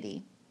Culver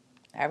City.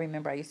 I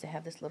remember I used to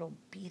have this little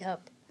beat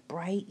up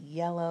bright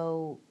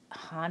yellow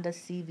Honda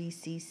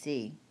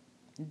CVCC.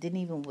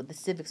 The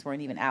Civics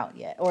weren't even out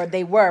yet, or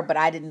they were, but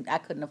I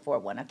couldn't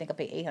afford one. I think I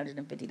paid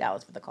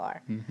 $850 for the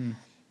car.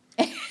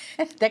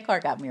 That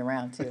car got me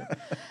around too.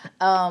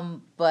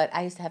 But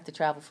I used to have to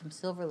travel from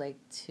Silver Lake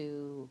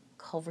to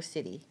Culver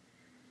City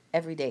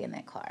every day in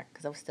that car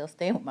because I was still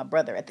staying with my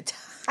brother at the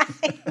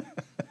time.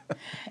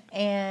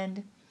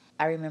 And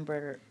I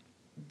remember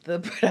the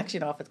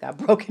production office got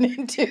broken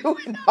into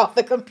and all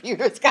the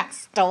computers got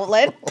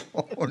stolen.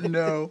 Oh,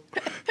 no.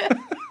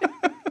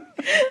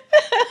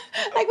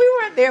 Like, we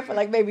weren't there for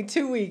like maybe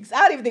 2 weeks. I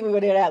don't even think we were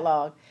there that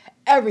long.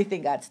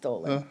 Everything got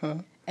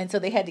stolen. And so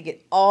they had to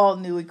get all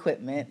new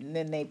equipment, and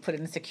then they put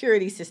in a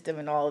security system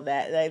and all of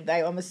that.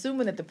 I'm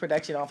assuming that the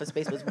production office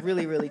space was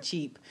really, really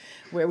cheap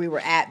where we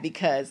were at,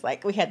 because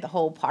like we had the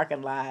whole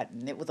parking lot,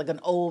 and it was like an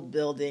old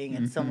building,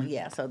 and so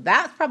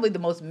that's probably the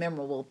most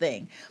memorable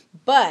thing.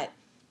 But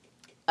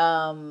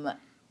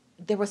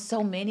there were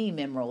so many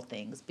memorable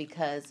things,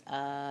 because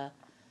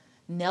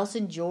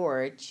Nelson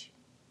George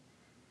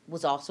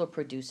was also a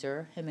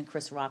producer. Him and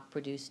Chris Rock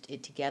produced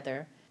it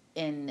together.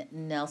 And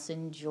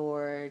Nelson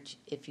George,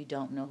 if you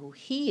don't know who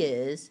he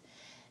is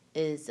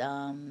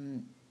I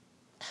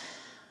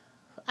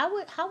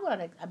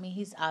mean,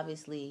 he's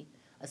obviously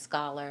a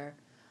scholar.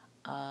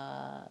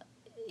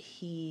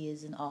 He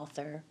is an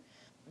author,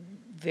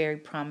 very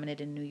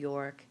prominent in New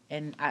York.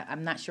 And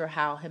I'm not sure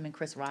how him and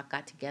Chris Rock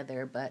got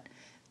together, but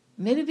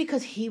maybe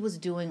because he was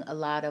doing a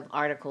lot of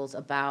articles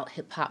about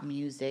hip hop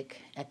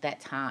music at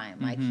that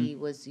time. Like he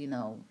was,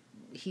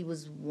 he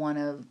was one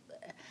of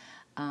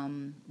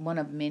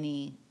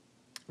many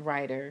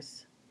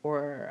writers,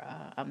 or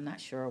I'm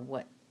not sure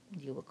what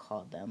you would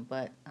call them,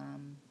 but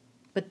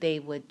they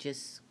would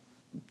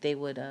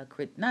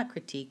not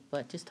critique,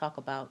 but just talk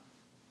about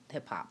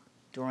hip hop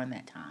during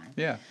that time.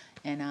 Yeah.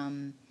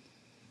 And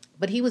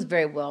but he was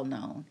very well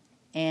known,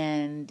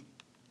 and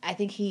I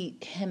think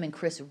him and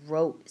Chris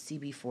wrote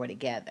CB4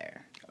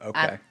 together. Okay.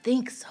 I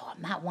think so.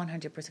 I'm not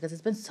 100% because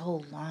it's been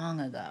so long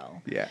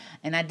ago. Yeah.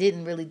 And I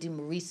didn't really do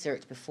my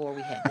research before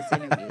we had this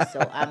interview. So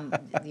I'm,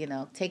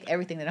 take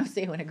everything that I'm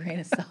saying with a grain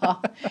of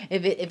salt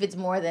if it's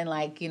more than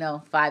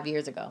 5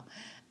 years ago.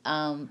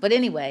 But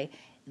anyway,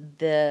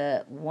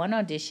 the one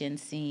audition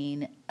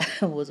scene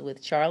was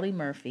with Charlie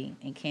Murphy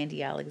and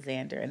Candy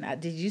Alexander.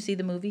 And did you see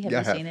the movie? Have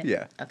you seen it?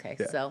 Yeah. Okay.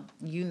 Yeah. So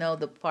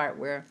the part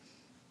where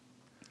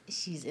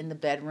she's in the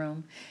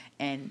bedroom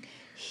and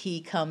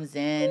he comes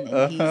in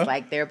and he's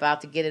like, they're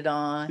about to get it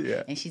on.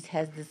 Yeah. And she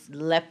has this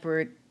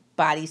leopard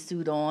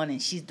bodysuit on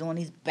and she's doing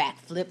these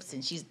backflips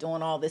and she's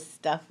doing all this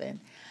stuff. And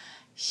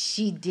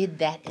she did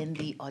that in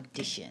the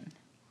audition.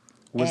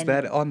 Was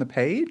that on the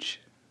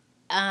page?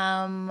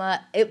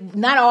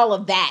 Not all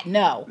of that.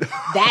 No,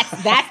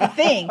 that's the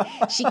thing.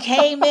 She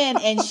came in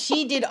and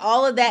she did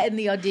all of that in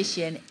the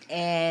audition,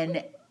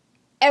 and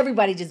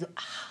everybody just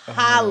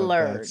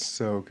hollered. Oh, that's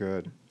so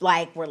good.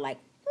 Like, we're like,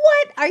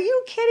 what? Are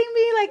you kidding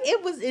me? Like,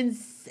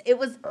 it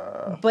was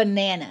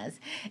bananas.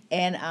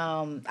 And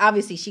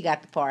obviously she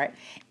got the part,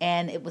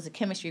 and it was a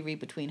chemistry read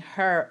between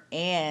her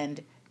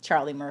and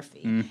Charlie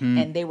Murphy,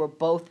 and they were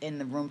both in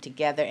the room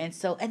together. And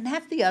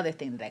that's the other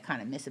thing that I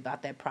kind of miss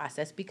about that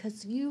process,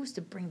 because you used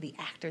to bring the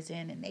actors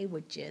in and they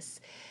would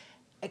just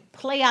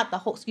play out the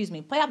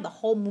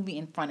whole movie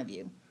in front of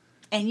you,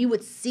 and you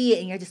would see it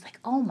and you're just like,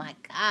 oh my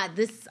God,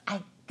 this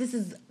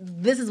is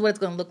what it's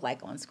going to look like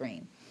on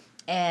screen.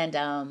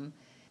 And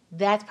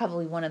that's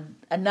probably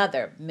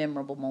another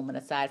memorable moment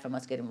aside from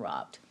us getting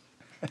robbed.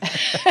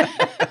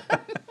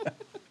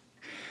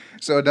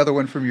 So another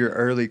one from your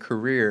early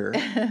career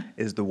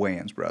is the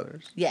Wayans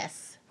brothers.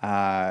 Yes.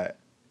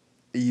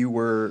 You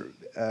were,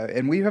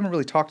 and we haven't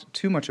really talked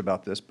too much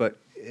about this, but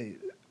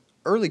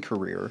early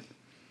career,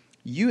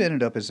 you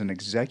ended up as an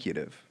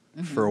executive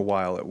for a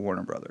while at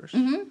Warner Brothers.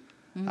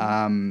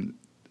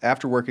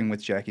 After working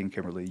with Jackie and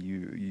Kimberly,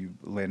 you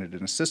landed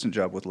an assistant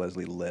job with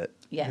Leslie Litt,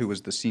 who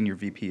was the senior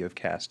VP of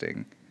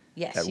casting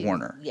at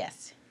Warner.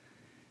 Yes.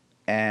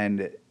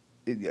 And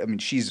I mean,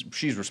 she's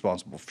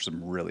responsible for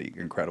some really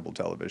incredible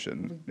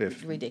television.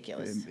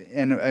 Ridiculous.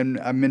 And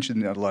I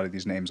mentioned a lot of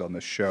these names on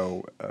the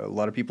show. A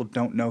lot of people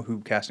don't know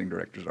who casting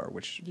directors are,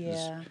 which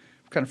is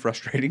kind of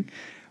frustrating.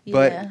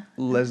 But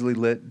Leslie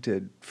Litt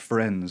did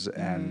Friends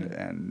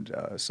and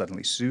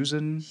Suddenly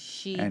Susan.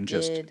 She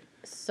did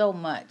so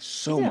much.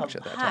 So much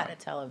at that time. A lot of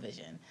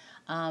television.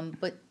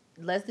 But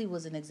Leslie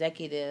was an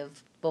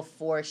executive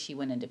before she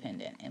went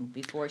independent and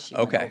before she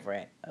went over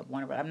at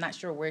Warner Brothers. I'm not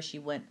sure where she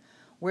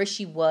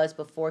was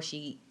before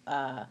she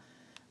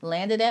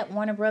landed at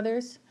Warner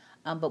Brothers,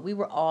 but we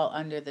were all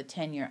under the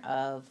tenure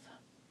of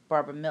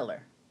Barbara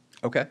Miller.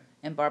 Okay.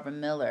 And Barbara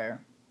Miller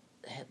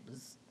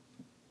was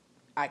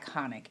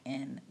iconic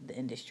in the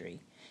industry.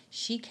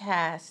 She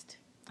cast,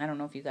 I don't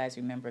know if you guys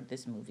remember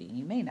this movie.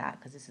 You may not,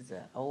 because this is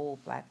an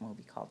old black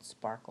movie called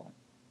Sparkle.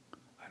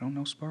 I don't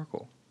know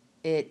Sparkle.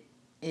 It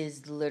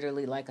is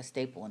literally like a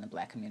staple in the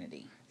black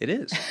community. It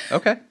is?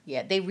 Okay.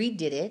 Yeah, they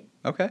redid it.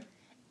 Okay.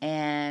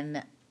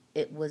 And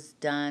it was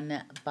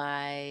done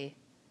by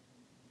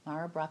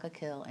Mara Brock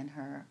Akil and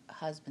her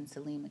husband,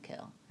 Salim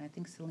Akil. And I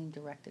think Salim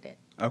directed it.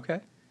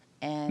 Okay.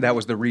 And that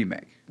was the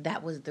remake?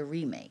 That was the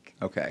remake.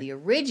 Okay. The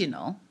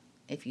original,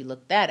 if you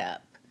look that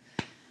up,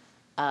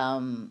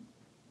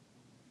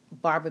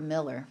 Barbara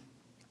Miller,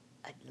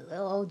 a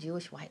little old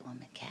Jewish white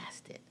woman,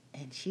 cast it.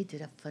 And she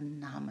did a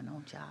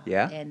phenomenal job.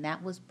 Yeah? And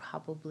that was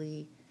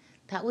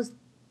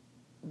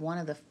one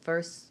of the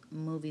first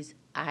movies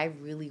I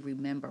really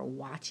remember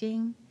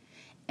watching.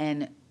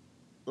 And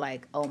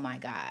like, oh my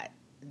God,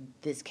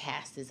 this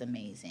cast is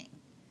amazing.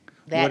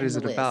 What is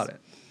it about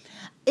it?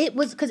 It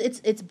was because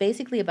it's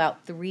basically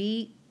about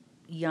 3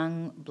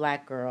 young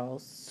black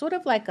girls, sort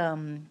of like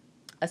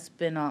a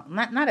spin off,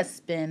 not a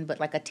spin, but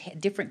like a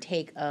different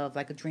take of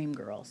like a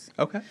Dreamgirls.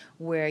 Okay.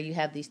 Where you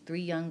have these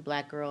three young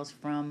black girls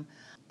from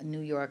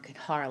New York,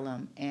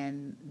 Harlem,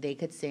 and they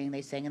could sing.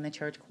 They sang in the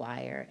church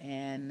choir,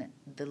 and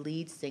the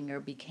lead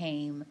singer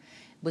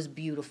was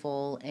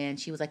beautiful, and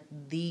she was like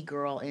the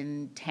girl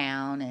in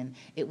town, and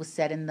it was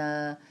set in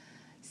the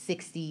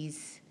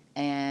 60s,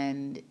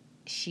 and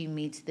she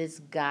meets this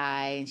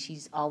guy, and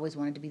she's always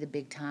wanted to be the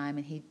big time,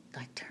 and he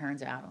like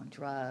turns her out on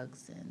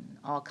drugs and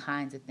all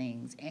kinds of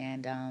things,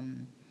 and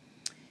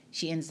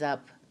she ends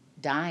up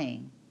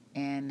dying,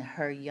 and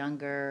her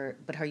younger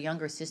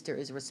sister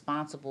is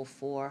responsible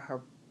for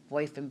her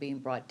boyfriend being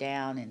brought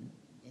down, and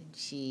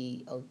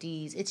she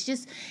ODs. It's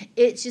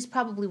just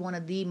probably one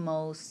of the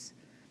most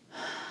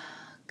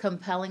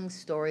compelling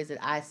stories that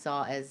I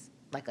saw as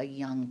like a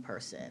young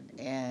person,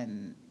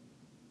 and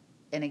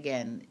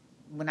again,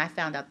 when I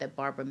found out that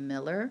Barbara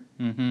Miller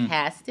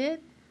cast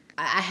it,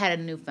 I had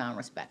a newfound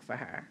respect for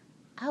her.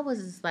 I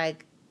was just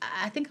like,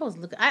 I think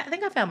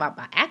I found out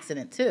by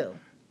accident too.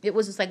 It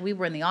was just like we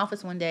were in the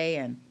office one day,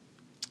 and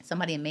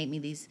somebody had made me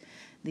these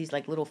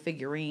like little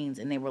figurines,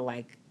 and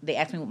they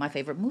asked me what my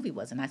favorite movie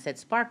was, and I said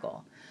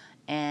Sparkle.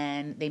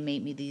 And they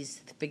made me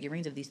these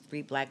figurines of these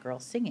three black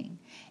girls singing.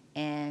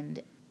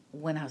 And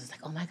when I was just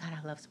like, oh my God,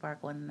 I love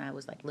Sparkle, and I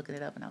was like looking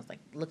it up, and I was like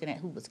looking at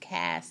who was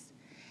cast,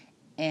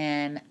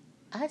 and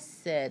I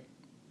said,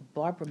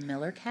 Barbara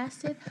Miller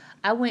casted?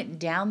 I went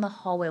down the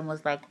hallway and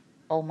was like,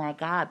 oh my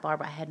God,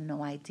 Barbara, I had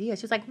no idea.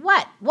 She was like,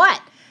 what?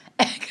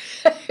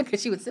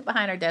 Because she would sit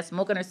behind her desk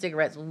smoking her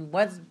cigarettes when we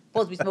wasn't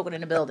supposed to be smoking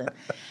in the building.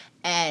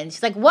 And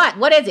she's like,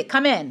 what is it?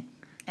 Come in.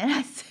 And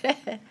I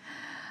said,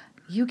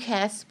 you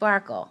cast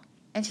Sparkle.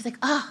 And she's like,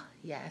 oh,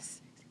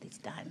 yes. These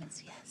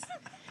diamonds, yes.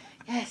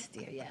 Yes,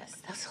 dear, yes.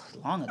 That was so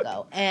long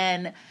ago.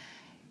 And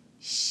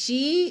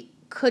she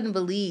couldn't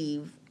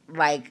believe,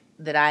 like,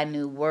 that I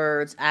knew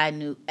words. I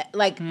knew,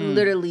 like,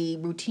 literally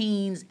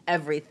routines,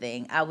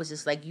 everything. I was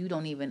just like, you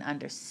don't even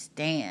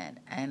understand.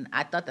 And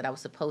I thought that I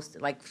was supposed to,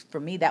 like, for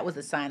me, that was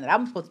a sign that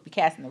I'm supposed to be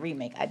casting the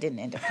remake. I didn't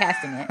end up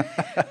casting it.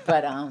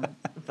 But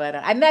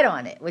I met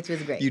on it, which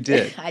was great. You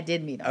did? I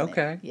did meet on it.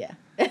 Okay. Yeah.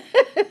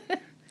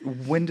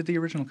 When did the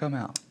original come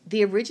out?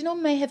 The original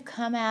may have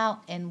come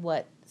out in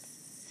what,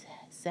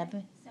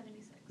 76?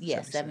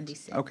 Yeah,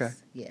 76. Okay.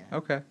 Yeah.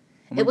 Okay.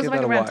 It was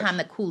like around the time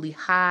that Cooley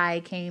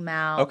High came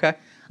out. Okay.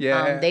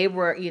 Yeah. They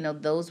were,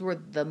 those were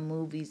the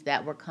movies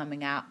that were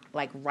coming out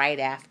like right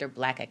after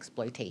Black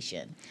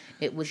exploitation.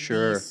 It was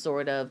these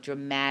sort of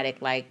dramatic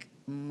like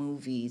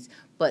movies,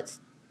 but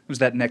it was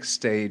that next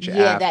stage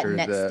after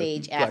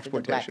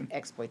the Black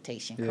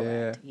exploitation.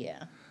 Correct.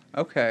 Yeah.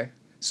 Okay.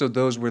 So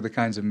those were the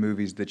kinds of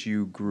movies that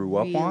you grew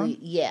up on?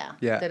 Yeah.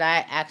 That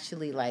I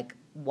actually like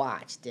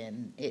watched,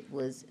 and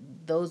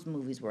those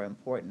movies were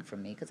important for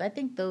me because I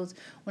think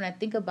when I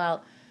think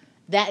about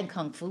that and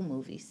kung fu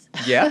movies.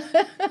 Yeah.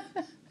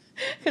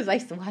 Because I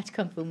used to watch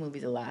kung fu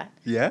movies a lot.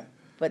 Yeah.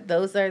 But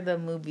those are the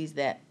movies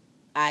that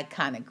I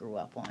kind of grew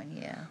up on.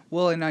 Yeah.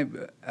 Well, and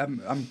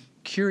I'm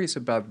curious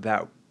about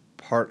that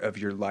part of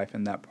your life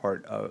and that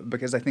part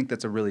because I think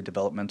that's a really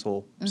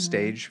developmental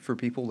stage for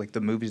people. Like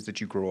the movies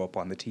that you grow up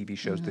on, the TV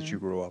shows that you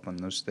grow up on,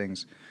 those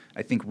things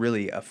I think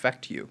really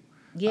affect you.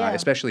 Yeah.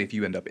 Especially if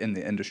you end up in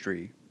the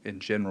industry in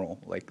general.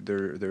 Like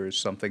there is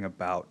something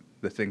about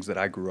the things that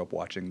I grew up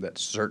watching that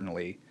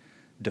certainly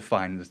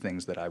define the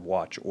things that I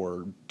watch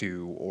or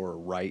do or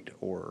write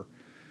or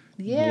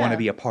want to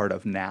be a part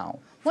of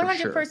now.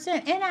 100%. Sure.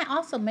 And I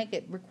also make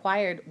it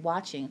required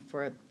watching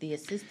for the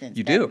assistants.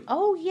 You do?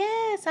 Oh,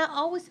 yes.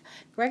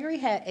 Gregory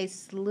had a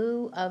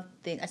slew of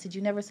things. I said,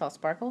 you never saw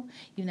Sparkle?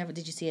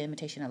 Did you see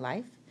Imitation of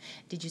Life?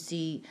 Did you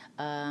see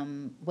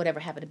Whatever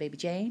Happened to Baby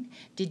Jane?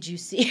 Did you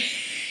see?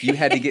 You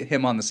had to get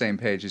him on the same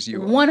page as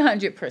you are.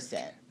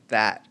 100%.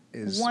 That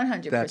is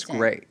 100%. That's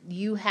great.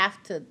 You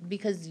have to,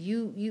 because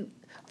you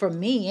for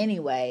me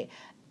anyway,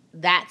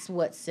 that's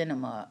what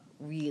cinema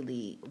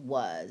really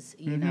was.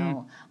 You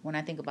know, when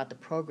I think about the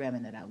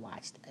programming that I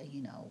watched,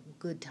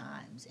 Good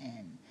Times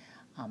and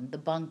The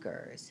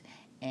Bunkers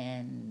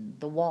and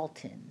The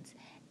Waltons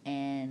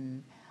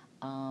and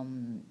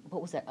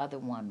what was that other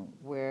one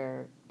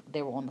where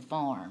they were on the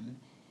farm?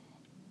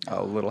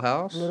 Oh, Little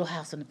House? Little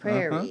House on the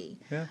Prairie.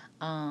 Yeah.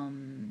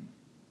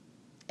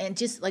 And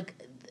just like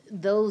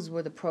those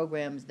were the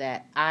programs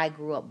that I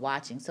grew up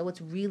watching. So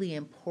it's really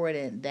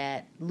important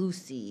that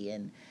Lucy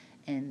and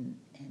I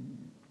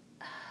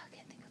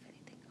can't think of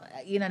anything.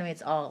 You know what I mean?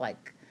 It's all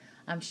like,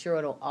 I'm sure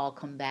it'll all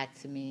come back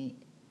to me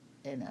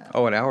in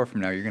an hour from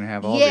now you're going to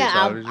have all these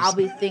outages. I'll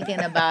be thinking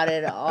about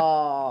it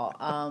all.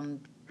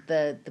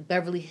 The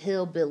Beverly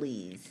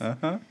Hillbillies.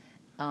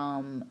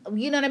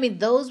 You know what I mean?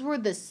 Those were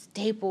the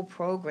staple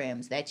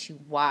programs that you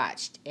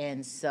watched.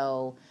 And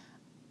so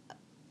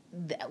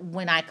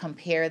when I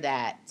compare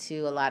that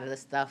to a lot of the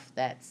stuff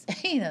that's,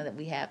 that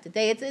we have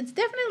today, it's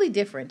definitely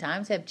different.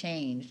 Times have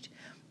changed.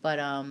 But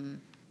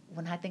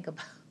when I think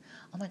about,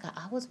 oh my God,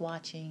 I was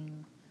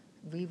watching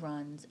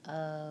reruns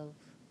of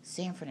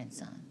Sanford and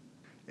Son.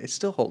 It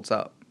still holds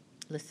up.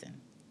 Listen,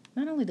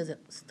 not only does it,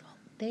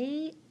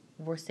 they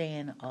were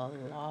saying a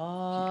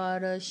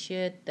lot of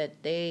shit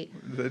that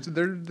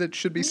that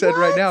should be said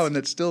right now, and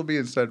that's still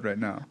being said right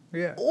now.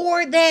 Yeah.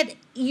 Or that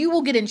you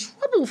will get in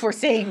trouble for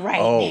saying right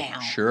now.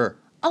 Oh, sure.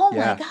 Oh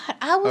Yeah. my God.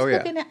 I was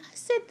looking at, I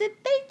said, did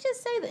they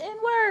just say the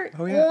N-word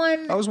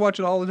on... I was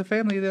watching All in the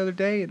Family the other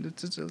day, and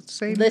it's the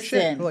same shit.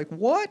 They're like,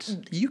 what?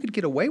 You could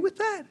get away with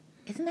that?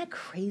 Isn't that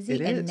crazy?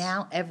 It and is.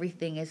 Now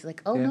everything is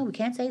like, oh no, we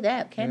can't say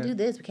that. We can't do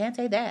this. We can't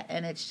say that.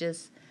 And it's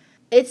just,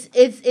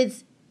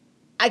 it's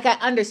like I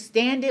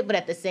understand it, but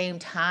at the same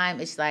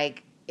time, it's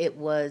like it's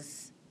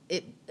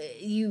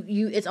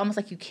almost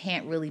like you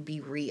can't really be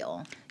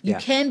real. You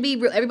can be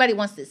real. Everybody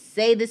wants to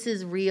say this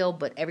is real,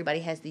 but everybody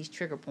has these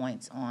trigger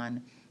points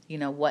on,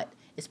 what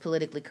is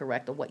politically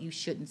correct or what you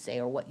shouldn't say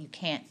or what you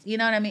can't. You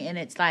know what I mean? And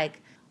it's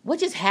like, what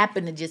just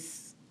happened to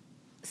just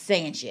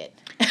saying shit?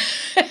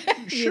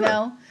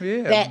 Sure.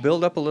 Yeah,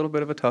 build up a little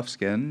bit of a tough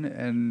skin,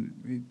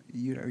 and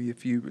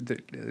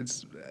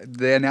it's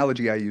the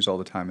analogy I use all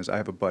the time is I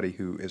have a buddy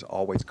who is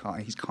always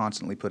he's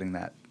constantly putting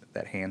that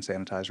hand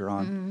sanitizer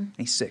on, and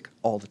he's sick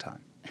all the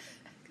time.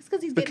 It's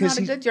because he's getting all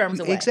the good germs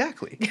away.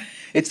 Exactly.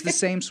 It's the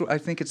same. I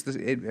think it's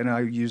and I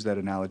use that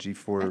analogy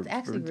for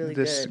really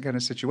this good. kind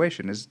of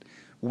situation. Is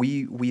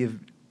we have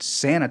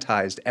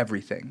sanitized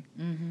everything,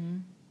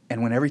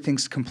 and when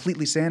everything's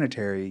completely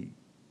sanitary,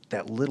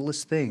 that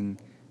littlest thing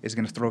is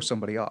going to throw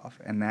somebody off,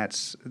 and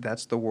that's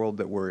the world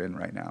that we're in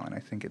right now, and I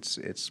think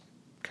it's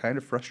kind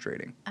of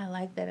frustrating. I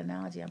like that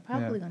analogy. I'm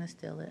probably going to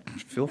steal it.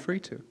 Feel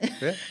free to.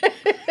 Yeah.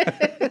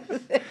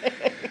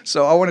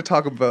 So I want to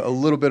talk about a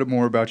little bit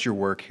more about your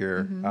work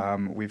here.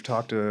 We've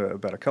talked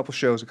about a couple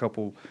shows,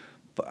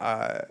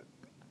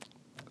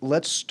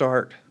 let's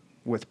start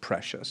with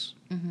Precious.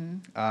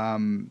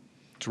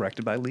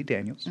 Directed by Leah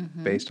Daniels,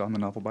 based on the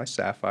novel by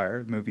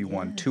Sapphire. The movie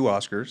won 2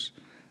 Oscars.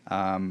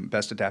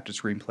 Best Adapted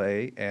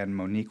Screenplay, and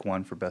Monique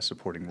won for Best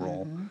Supporting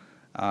Role.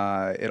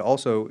 It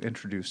also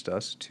introduced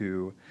us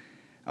to,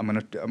 I'm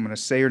gonna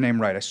say your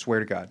name right, I swear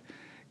to God,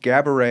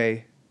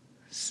 Gabourey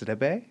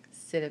Sidibe?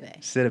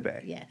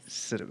 Sidibe. Yes.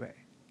 Sidibe.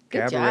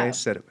 Gabourey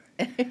Sidibe.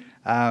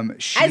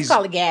 I just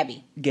call her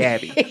Gabby.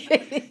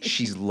 Gabby.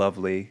 She's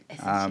lovely.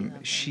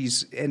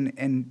 She's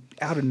and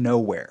out of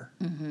nowhere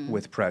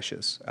with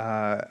Precious.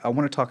 I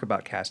want to talk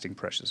about casting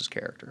Precious's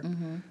character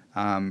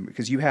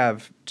because you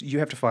have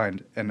to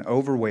find an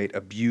overweight,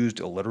 abused,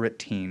 illiterate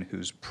teen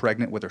who's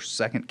pregnant with her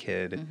second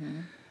kid.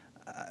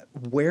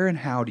 Where and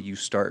how do you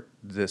start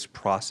this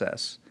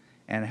process,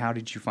 and how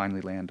did you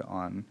finally land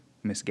on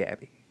Miss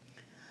Gabby?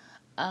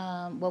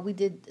 Well, we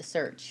did a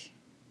search.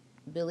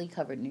 Billy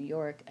covered New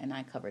York, and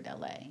I covered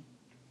L.A.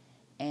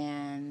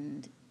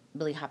 And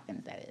Billy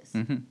Hopkins, that is,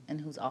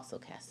 and who's also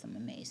cast some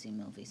amazing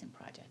movies and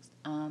projects.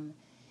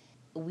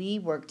 We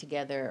worked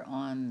together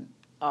on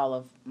all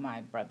of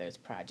my brother's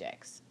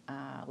projects,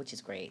 which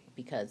is great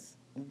because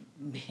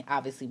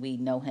obviously we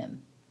know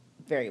him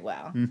very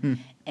well.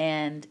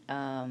 And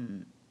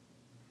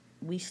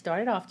we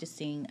started off just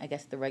seeing, I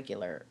guess, the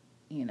regular,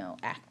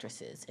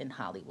 actresses in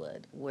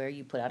Hollywood, where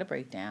you put out a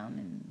breakdown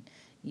and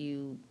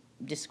you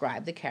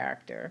describe the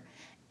character,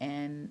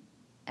 and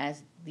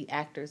as the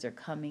actors are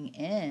coming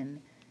in,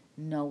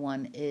 no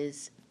one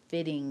is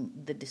fitting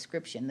the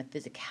description, the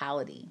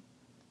physicality,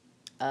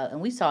 and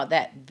we saw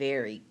that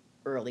very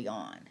early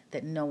on,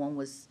 that no one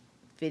was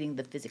fitting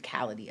the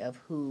physicality of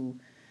who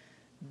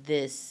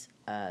this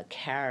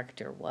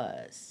character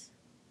was.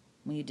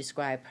 When you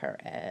describe her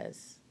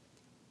as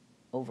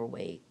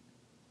overweight,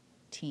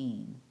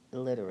 teen,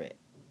 illiterate,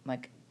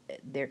 like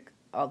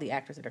all the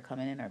actors that are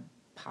coming in are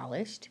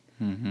polished.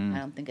 I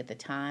don't think at the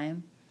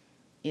time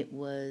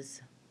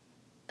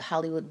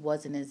Hollywood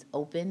wasn't as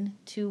open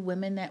to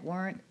women that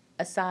weren't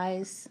a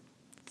size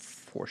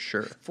for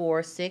sure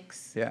 4,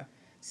 6. Yeah.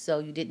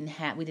 So we didn't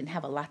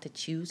have a lot to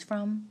choose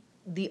from.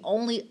 The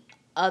only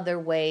other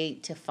way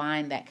to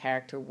find that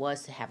character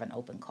was to have an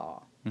open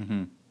call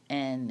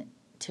and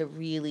to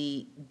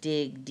really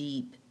dig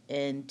deep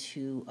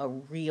into a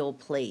real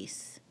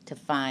place to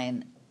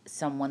find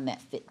someone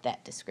that fit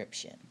that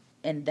description.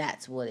 And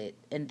that's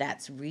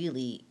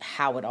really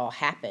how it all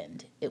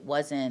happened. It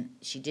wasn't,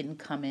 she didn't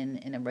come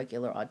in a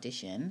regular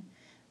audition.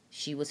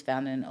 She was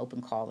found in an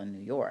open call in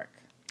New York.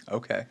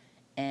 Okay.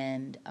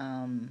 And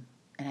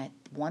I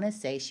want to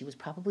say she was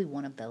probably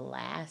one of the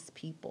last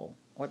people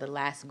or the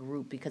last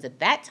group, because at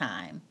that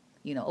time,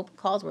 open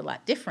calls were a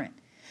lot different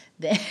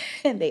than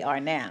they are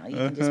now. You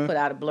can just put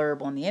out a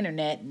blurb on the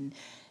internet and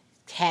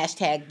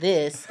hashtag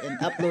this and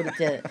upload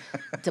it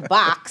to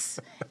Box,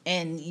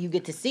 and you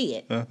get to see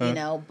it,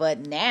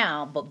 But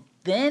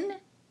then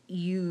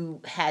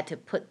you had to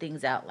put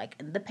things out like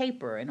in the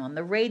paper and on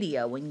the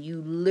radio, and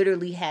you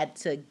literally had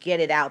to get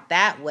it out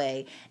that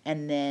way.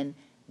 And then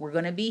we're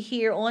going to be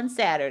here on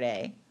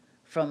Saturday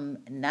from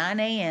 9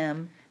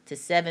 a.m. to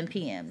 7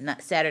 p.m.,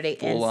 not Saturday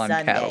and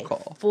Sunday.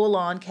 Full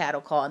on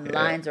cattle call, and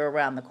lines are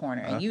around the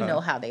corner. And you know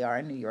how they are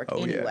in New York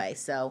anyway. Yeah.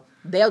 So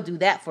they'll do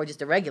that for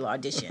just a regular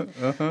audition,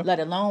 let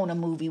alone a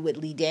movie with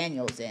Leah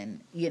Daniels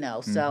and,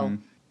 so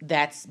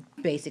that's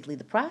basically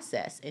the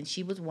process. And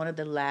she was one of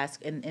the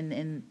last,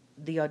 and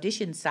the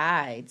audition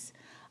sides,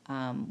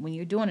 when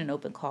you're doing an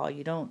open call,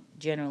 you don't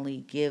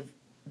generally give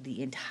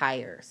the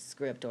entire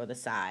script or the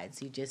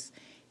sides. You just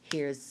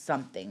hear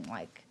something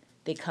like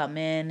they come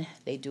in,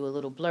 they do a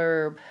little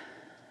blurb,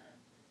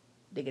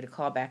 they get a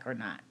call back or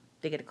not.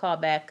 They get a call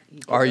back.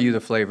 Are you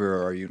the flavor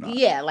or are you not?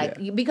 Yeah,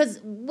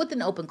 because with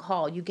an open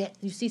call, you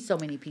see so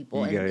many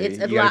people, You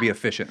and gotta be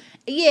efficient.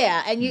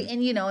 Yeah, and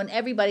and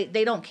everybody,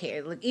 they don't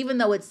care. Like, even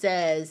though it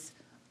says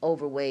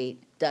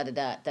overweight, da da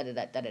da da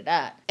da da da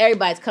da,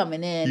 everybody's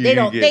coming in. You're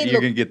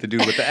gonna get the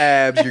dude with the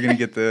abs. You're gonna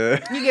get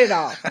the you get it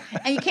all,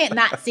 and you can't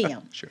not see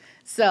him. Sure.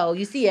 So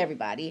you see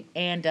everybody,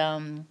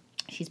 and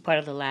she's part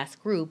of the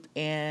last group,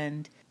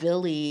 and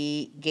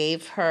Billy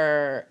gave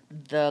her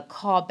the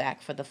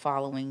callback for the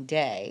following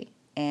day,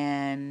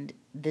 and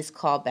this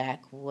callback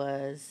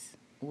was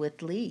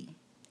with Lee.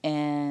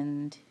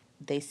 And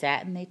they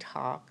sat and they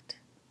talked.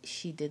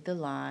 She did the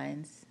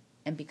lines,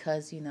 and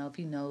because, if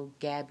you know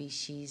Gabby,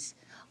 she's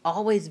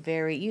always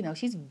very,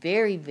 she's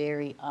very,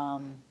 very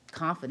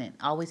confident.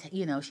 Always,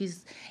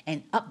 she's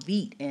and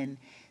upbeat, and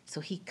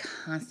so he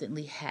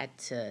constantly had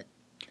to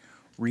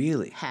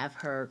really have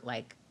her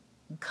like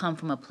come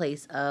from a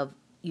place of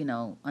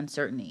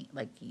uncertainty.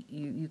 Like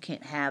you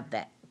can't have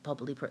that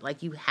bubbly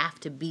like you have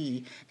to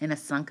be in a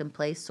sunken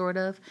place sort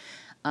of,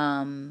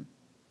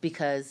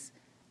 because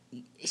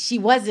she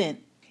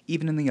wasn't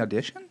even in the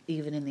audition.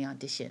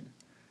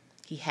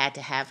 He had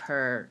to have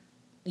her,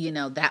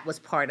 that was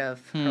part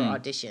of her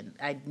audition.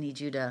 I need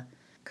you to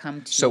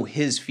come to. So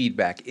his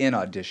feedback in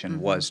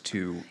audition was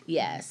to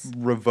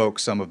revoke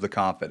some of the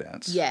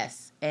confidence.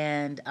 Yes,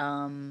 and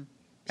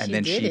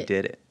then she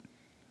did it.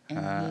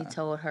 And he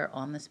told her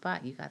on the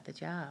spot, "You got the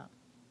job."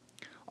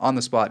 On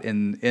the spot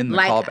in the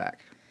callback.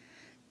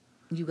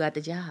 You got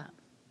the job.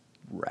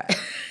 Right.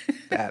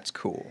 That's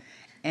cool.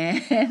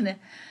 And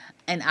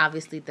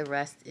obviously the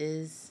rest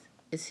is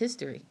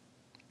history.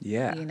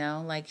 Yeah. And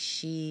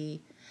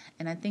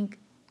I think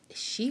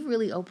she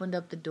really opened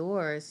up the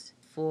doors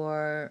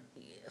for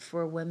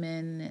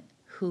women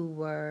who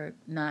were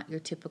not your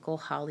typical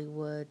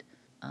Hollywood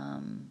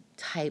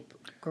type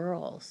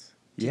girls.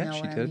 Do you know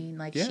what I mean?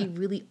 She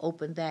really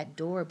opened that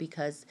door,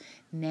 because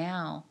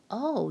now,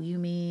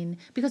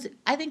 because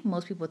I think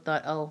most people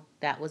thought, oh,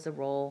 that was a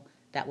role,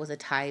 that was a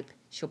type,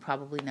 she'll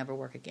probably never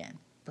work again.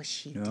 But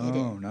she didn't.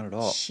 No, not at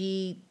all.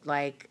 She,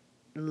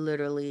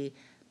 literally,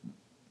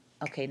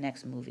 okay,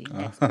 next movie,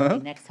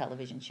 next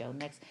television show,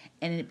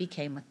 and it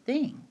became a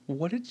thing.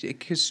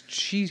 Because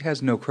she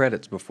has no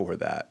credits before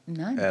that.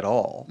 None. At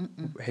all.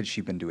 Mm-mm. Had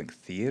she been doing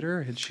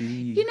theater? Had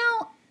she...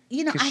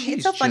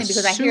 It's so funny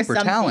because I hear some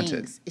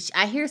talented. things.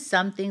 I hear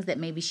some things that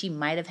maybe she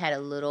might have had a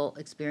little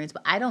experience,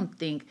 but I don't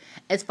think,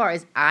 as far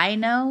as I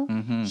know,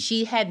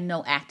 she had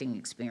no acting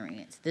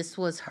experience. This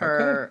was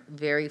her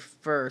very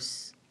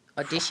first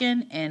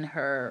audition and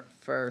her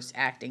first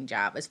acting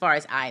job, as far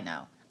as I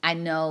know. I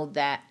know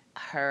that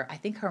I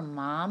think her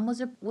mom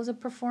was a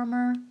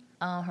performer.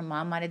 Her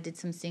mom might have did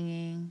some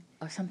singing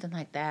or something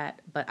like that,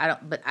 but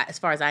as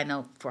far as I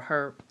know, for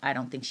her, I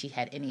don't think she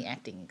had any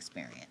acting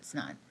experience.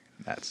 None.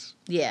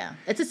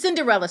 It's a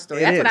Cinderella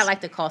story. That's what I like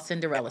to call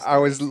Cinderella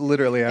stories.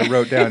 I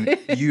wrote down,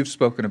 you've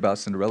spoken about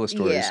Cinderella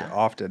stories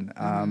often,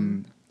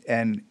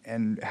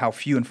 and how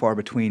few and far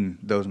between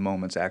those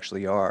moments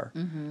actually are.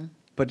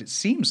 But it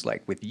seems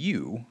like with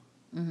you,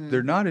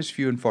 they're not as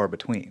few and far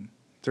between.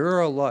 There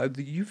are a lot.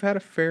 You've had a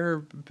fair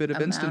bit of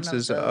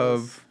instances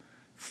of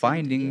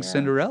finding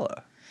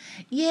Cinderella.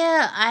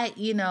 Yeah,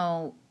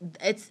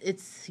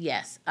 it's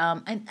yes.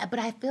 But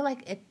I feel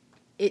like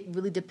it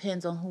really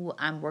depends on who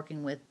I'm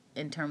working with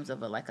in terms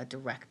of a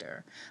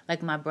director.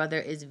 Like, my brother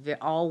is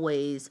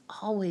always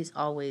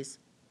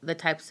the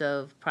types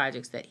of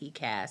projects that he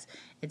casts.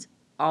 It's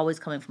always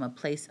coming from a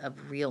place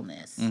of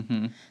realness.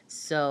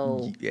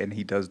 So, and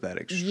he does that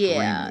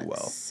extremely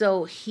well.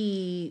 So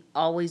he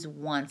always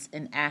wants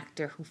an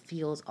actor who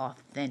feels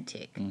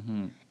authentic.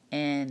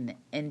 And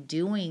in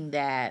doing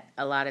that,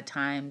 a lot of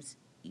times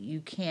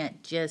you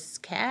can't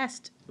just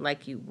cast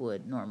like you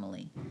would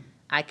normally.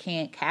 I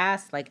can't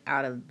cast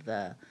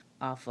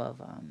off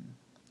of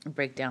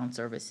breakdown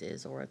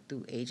services or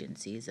through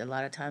agencies. A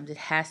lot of times I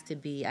have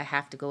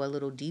to go a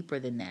little deeper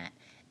than that.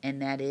 And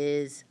that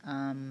is,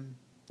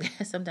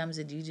 sometimes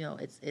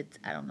it's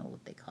I don't know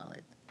what they call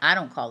it. I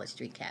don't call it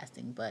street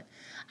casting, but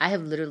I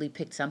have literally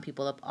picked some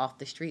people up off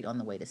the street on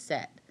the way to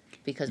set,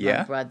 because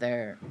my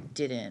brother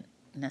didn't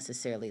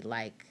necessarily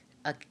like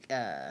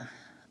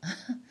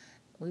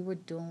we were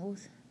doing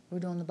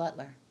The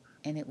Butler,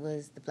 and it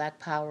was the Black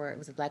Power, it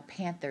was a Black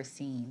Panther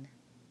scene,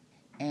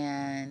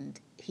 and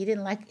he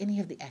didn't like any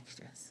of the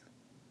extras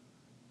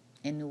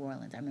in New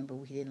Orleans. I remember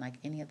he didn't like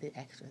any of the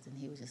extras, and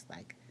he was just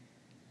like,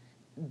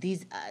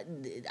 "These,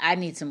 I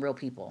need some real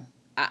people.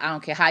 I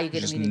don't care how you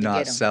get them. You need to get them."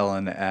 Just not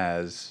selling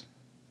as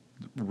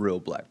real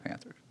Black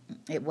Panthers.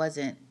 It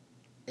wasn't.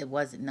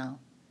 No.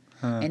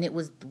 And it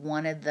was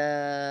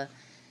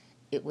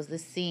it was the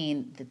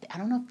scene that, I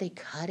don't know if they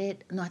cut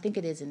it. No, I think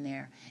it is in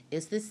there.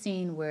 It's the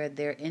scene where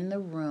they're in the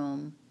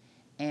room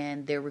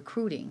and they're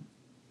recruiting,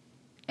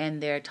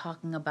 and they're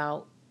talking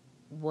about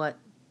what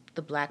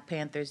the Black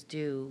Panthers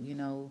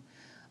do,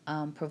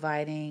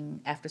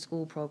 providing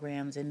after-school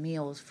programs and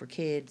meals for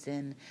kids,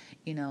 and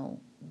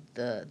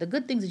the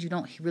good things that you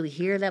don't really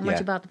hear that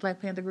much about the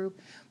Black Panther group,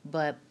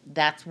 but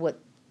that's what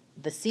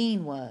the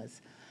scene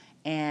was.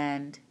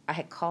 And I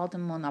had called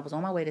him I was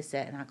on my way to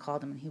set, and I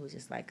called him, and he was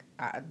just like,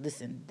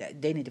 listen,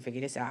 they need to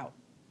figure this out.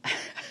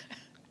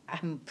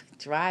 I'm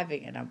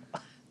driving, and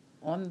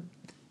I'm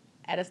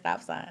at a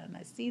stop sign, and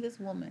I see this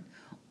woman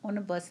on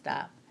a bus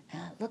stop,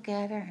 and I look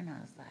at her, and I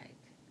was like,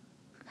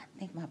 I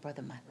think my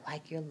brother might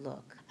like your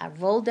look. I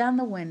rolled down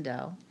the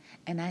window,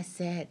 and I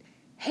said,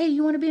 hey,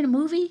 you want to be in a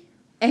movie?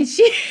 And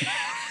she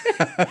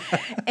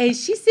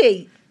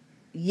said,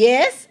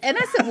 yes. And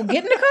I said, well,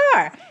 get in the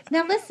car.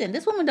 Now, listen,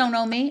 this woman don't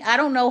know me. I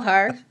don't know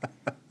her.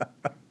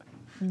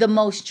 The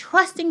most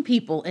trusting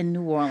people in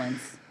New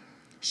Orleans.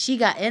 She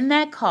got in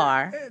that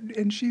car.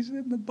 And she's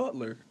in the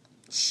Butler.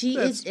 She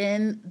is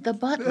in the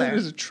Butler. That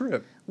is a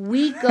trip.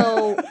 We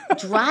go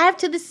drive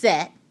to the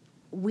set.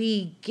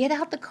 We get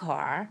out the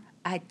car.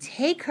 I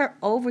take her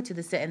over to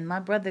the set. And my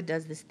brother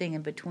does this thing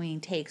in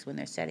between takes when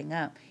they're setting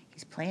up.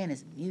 He's playing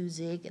his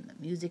music,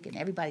 and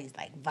everybody's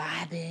like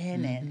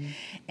vibing,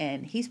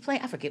 and he's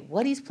playing. I forget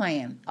what he's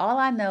playing. All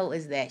I know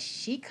is that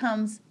she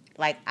comes.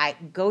 Like, I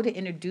go to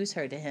introduce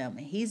her to him,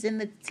 and he's in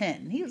the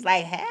tent, and he was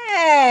like,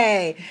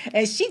 hey,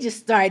 and she just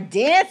started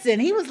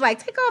dancing. He was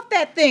like, take off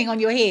that thing on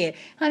your head.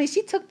 Honey,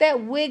 she took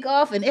that wig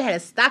off, and it had a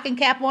stocking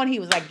cap on. He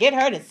was like, get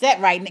her to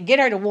set right, and get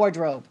her to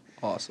wardrobe.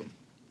 Awesome.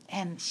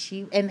 And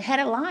she had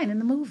a line in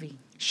the movie.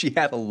 She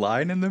had a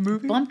line in the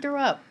movie? Bumped her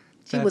up.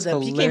 She That's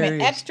she became an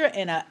extra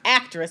and an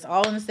actress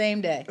all in the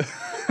same day.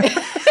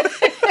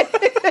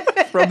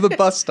 From the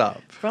bus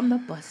stop. From the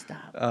bus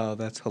stop. Oh,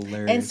 that's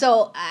hilarious. And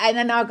so, I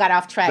know I got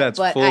off track. That's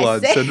but full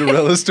on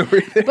Cinderella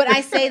story there. But I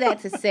say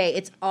that to say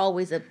it's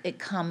always it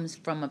comes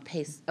from a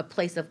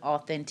place of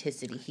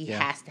authenticity. He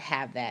has to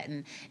have that,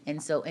 and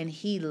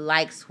he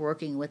likes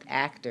working with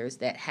actors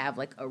that have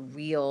like a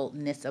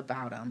realness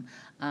about them.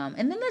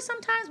 And then there's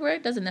sometimes where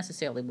it doesn't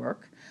necessarily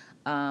work.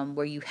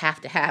 Where you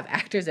have to have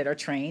actors that are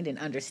trained and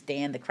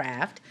understand the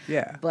craft.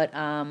 Yeah.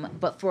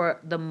 But for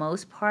the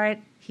most part,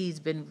 he's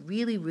been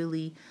really,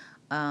 really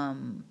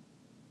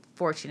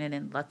fortunate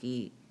and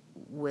lucky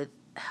with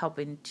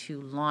helping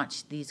to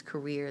launch these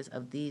careers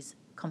of these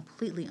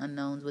completely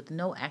unknowns with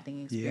no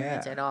acting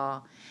experience at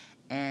all,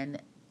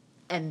 and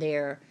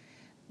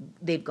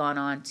they've gone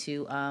on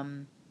to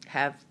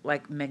have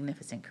like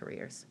magnificent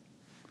careers.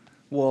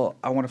 Well,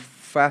 I want to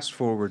fast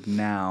forward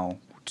now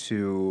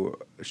to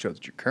a show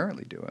that you're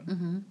currently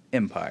doing,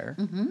 Empire.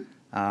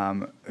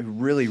 A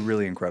really,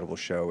 really incredible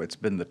show. It's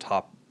been the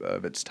top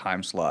of its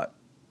time slot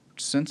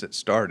since it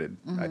started,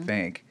 I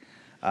think.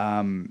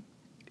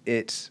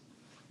 It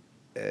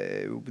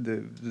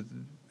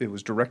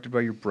was directed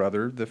by your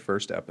brother, the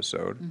first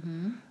episode,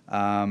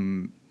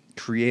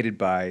 created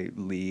by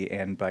Lee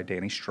and by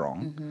Danny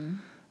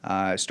Strong,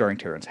 starring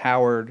Terrence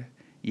Howard,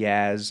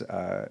 Yaz,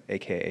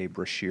 a.k.a.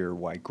 Brashear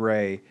Y.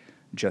 Gray,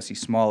 Jussie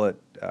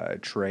Smollett,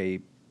 Trey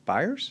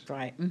Byers?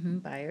 Right,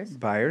 Byers.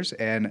 Byers,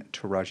 and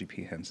Taraji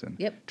P. Henson.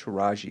 Yep.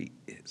 Taraji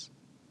is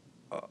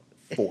a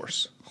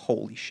force.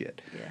 Holy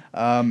shit.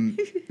 Yeah.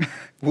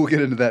 We'll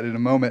get into that in a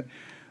moment.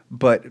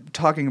 But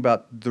talking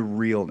about the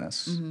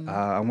realness,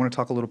 I want to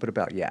talk a little bit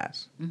about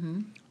Yaz.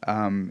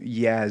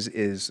 Yaz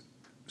is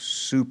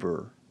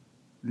super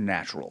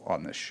natural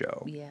on this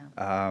show.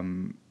 Yeah.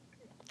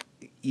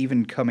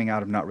 Even coming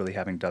out of not really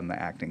having done the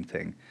acting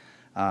thing.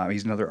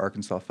 He's another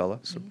Arkansas fella,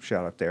 so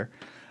shout out there.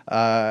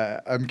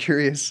 I'm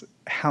curious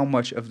how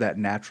much of that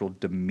natural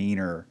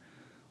demeanor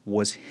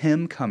was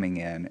him coming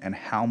in, and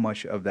how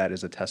much of that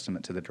is a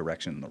testament to the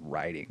direction and the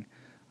writing,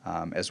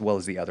 as well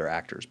as the other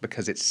actors.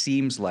 Because it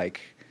seems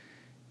like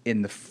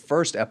in the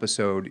first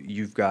episode,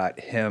 you've got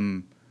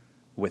him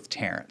with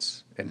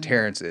Terrence, and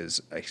Terrence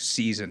is a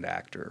seasoned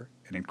actor,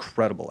 an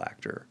incredible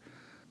actor,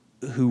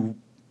 who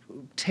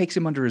takes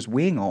him under his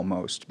wing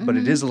almost, but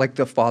it is like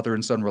the father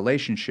and son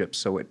relationship,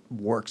 so it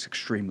works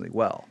extremely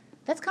well.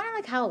 That's kind of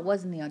like how it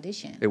was in the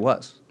audition. It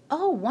was.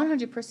 Oh,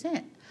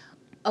 100%.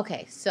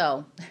 Okay,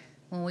 so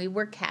when we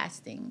were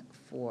casting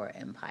for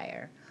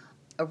Empire,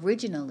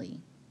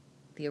 originally,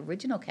 the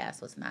original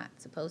cast was not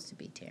supposed to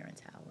be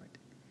Terrence Howard.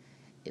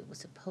 It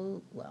was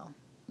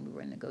we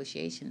were in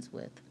negotiations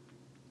with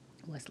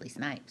Wesley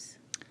Snipes.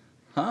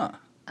 Huh.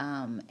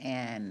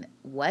 And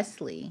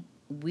Wesley,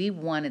 we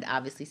wanted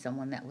obviously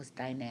someone that was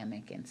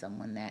dynamic and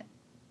someone that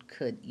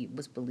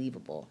was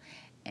believable.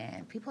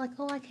 And people are like,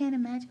 oh, I can't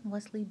imagine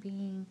Wesley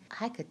being,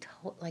 at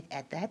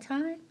that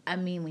time, I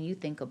mean, when you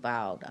think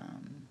about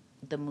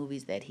the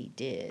movies that he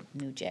did,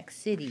 New Jack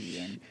City,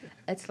 and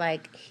it's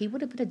like he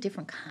would have been a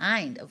different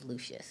kind of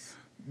Lucius.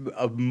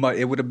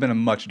 It would have been a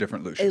much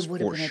different Lucius,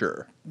 for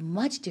sure.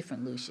 Much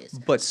different Lucius.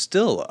 But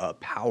still a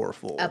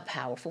powerful,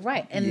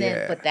 right. And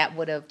but that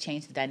would have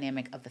changed the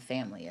dynamic of the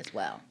family as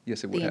well.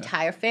 Yes, it would have. The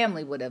entire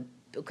family would have,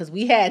 because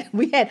we had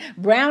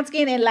brown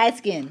skin and light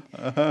skin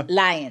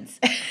lions.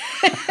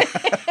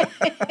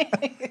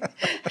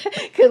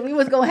 Because we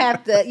was going to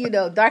have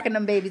to, darken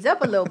them babies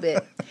up a little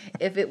bit.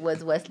 if it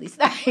was Wesley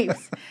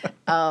Snipes.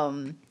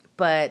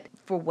 But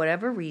for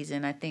whatever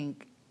reason, I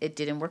think it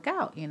didn't work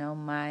out. You know,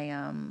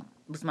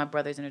 it was my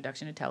brother's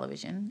introduction to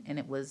television, and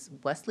it was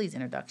Wesley's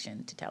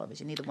introduction to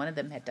television. Neither one of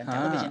them had done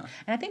television.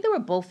 And I think they were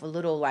both a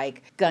little,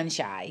 like,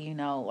 gun-shy, you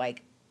know,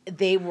 like,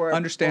 they were...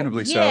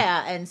 Understandably so.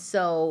 Yeah, and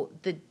so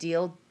the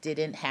deal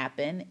didn't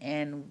happen,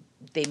 and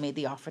they made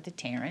the offer to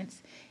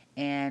Terrence.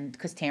 And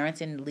because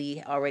Terrence and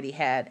Lee already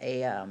had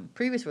a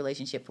previous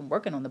relationship from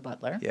working on The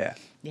Butler. Yeah.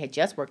 They had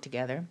just worked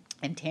together.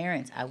 And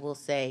Terrence, I will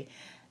say,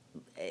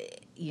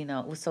 you know,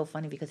 it was so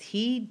funny because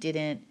he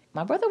didn't...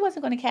 My brother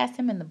wasn't going to cast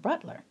him in The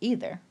Butler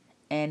either.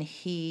 And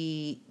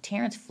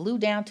Terrence flew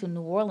down to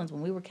New Orleans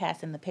when we were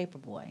casting the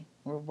Paperboy.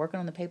 We were working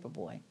on the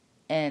Paperboy.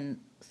 And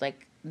it's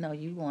like, no,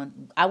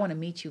 I want to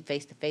meet you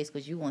face to face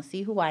because you want to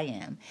see who I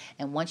am.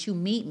 And once you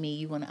meet me,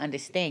 you want to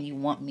understand you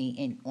want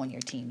me on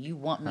your team. You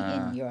want me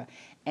in your...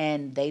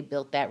 And they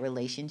built that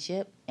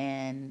relationship,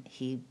 and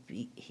he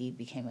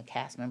became a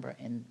cast member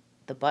in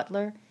The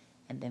Butler.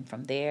 And then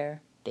from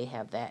there, they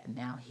have that, and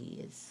now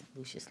he is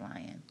Lucius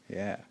Lyon.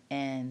 Yeah.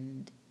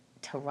 And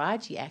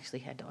Taraji actually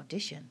had to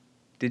audition.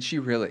 Did she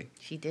really?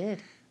 She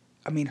did.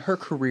 I mean, her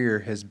career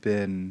has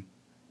been...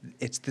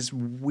 It's this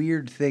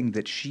weird thing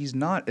that she's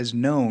not as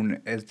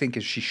known, I think,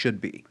 as she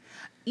should be.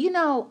 You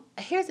know,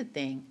 here's the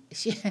thing.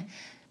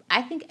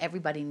 I think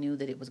everybody knew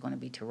that it was going to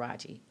be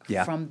Taraji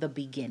from the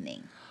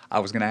beginning. I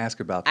was going to ask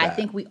about that. I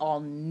think we all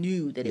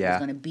knew that it was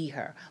going to be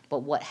her. But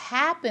what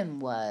happened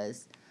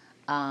was,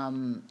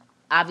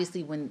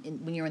 obviously,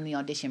 when you're in the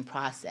audition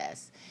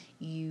process,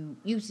 you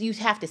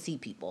have to see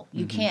people.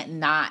 You can't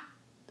not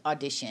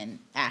audition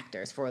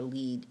actors for a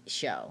lead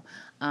show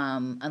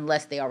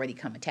unless they already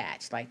come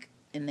attached, like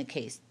in the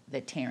case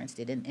that Terrence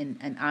did.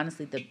 And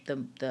honestly,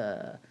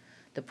 the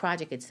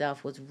project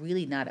itself was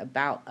really not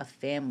about a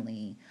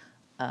family,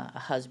 a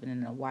husband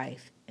and a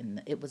wife,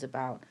 and it was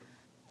about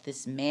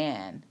this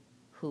man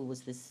who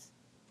was this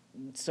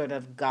sort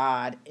of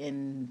god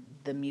in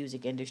the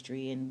music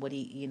industry and what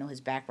his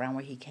background,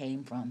 where he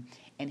came from,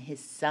 and his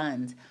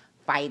sons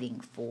fighting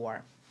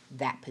for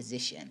that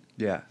position.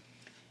 Yeah.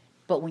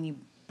 But when you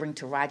bring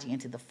Taraji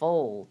into the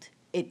fold,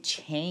 it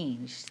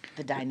changed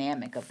the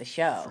dynamic of the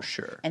show. For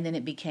sure. And then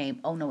it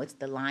became, oh no, it's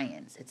the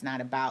Lions. It's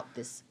not about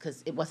this,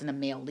 because it wasn't a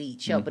male lead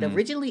show. But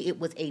originally it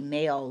was a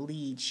male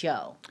lead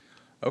show.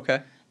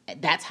 Okay.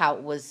 That's how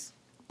it was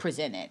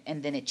presented.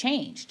 And then it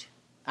changed,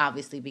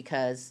 obviously,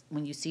 because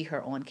when you see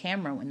her on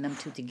camera and them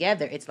two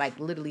together, it's like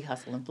literally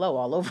Hustle and Flow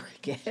all over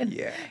again.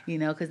 Yeah. You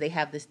know, because they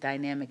have this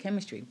dynamic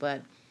chemistry.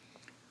 But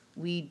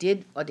we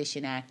did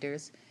audition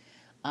actors.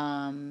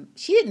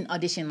 She didn't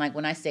audition like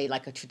when I say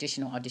like a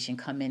traditional audition,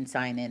 come in,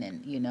 sign in,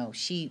 and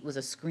she was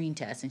a screen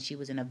test and she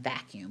was in a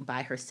vacuum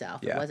by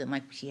herself. Yeah. It wasn't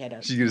like she had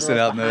a she's gonna sit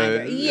out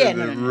in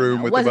the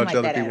room with a bunch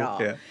of other people.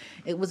 Yeah.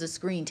 It was a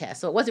screen test,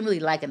 so it wasn't really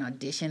like an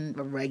audition,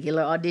 a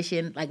regular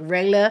audition, like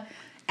regular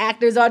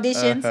actors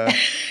auditions.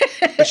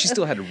 But she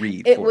still had to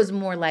read. It was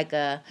more like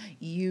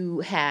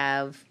you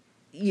have.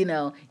 You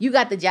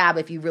got the job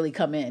if you really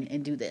come in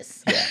and do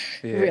this. Yeah.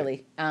 Yeah.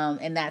 Really.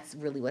 And that's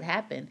really what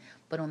happened.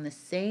 But on the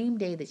same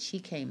day that she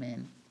came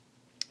in,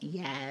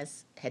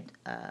 Yaz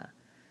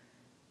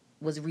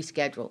was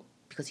rescheduled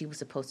because he was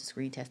supposed to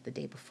screen test the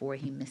day before.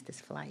 He missed his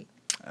flight.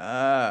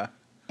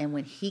 And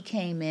when he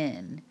came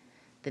in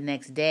the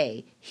next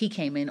day, he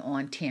came in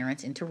on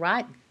Terrence and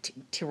Taraji.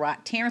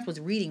 Terrence was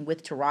reading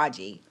with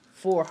Taraji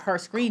for her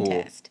screen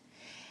test.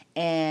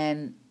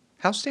 And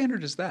how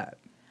standard is that?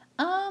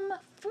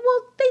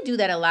 Well, they do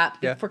that a lot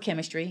for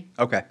chemistry.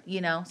 Okay.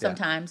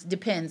 Sometimes.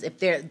 Depends if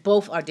they're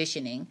both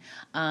auditioning.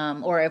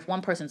 Or if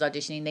one person's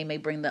auditioning, they may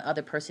bring the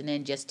other person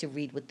in just to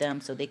read with them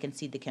so they can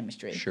see the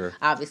chemistry. Sure.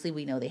 Obviously,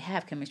 we know they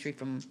have chemistry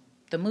from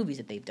the movies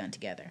that they've done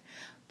together.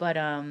 But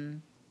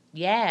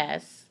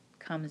Yaz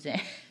comes in,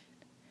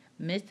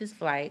 missed his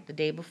flight the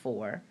day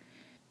before,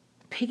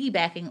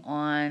 piggybacking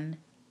on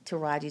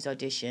Taraji's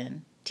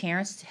audition.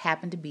 Terrence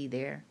happened to be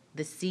there.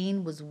 The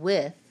scene was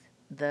with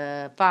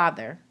the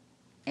father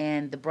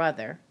and the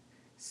brother,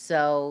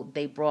 so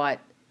they brought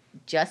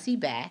Jussie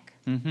back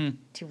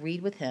to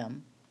read with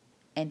him,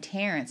 and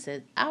Terrence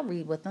said, I'll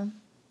read with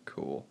him.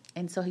 Cool.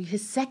 And so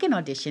his second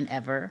audition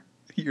ever.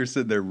 You're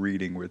sitting there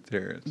reading with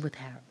Terrence. With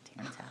Terrence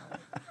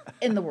Howard.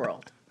 In the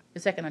world. The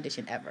second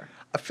audition ever.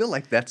 I feel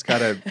like that's got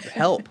to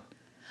help.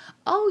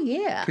 Oh,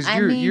 yeah. Because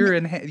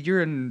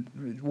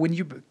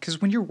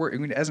when you're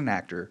working as an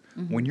actor,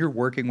 when you're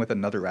working with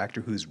another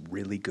actor who's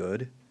really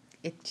good,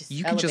 it just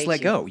you can just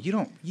let go. You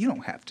don't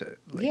have to.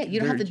 You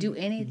don't have to do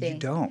anything. You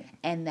don't.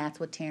 And that's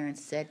what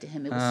Terrence said to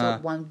him. It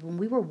was when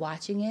we were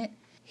watching it,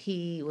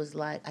 he was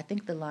like, I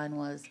think the line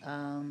was,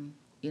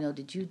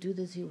 did you do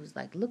this? He was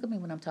like, look at me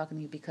when I'm talking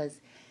to you,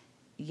 because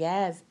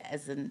Yaz,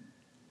 as an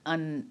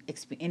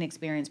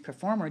inexperienced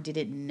performer,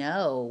 didn't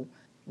know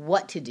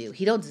what to do.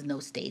 He doesn't know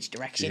stage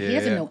direction. Yeah. He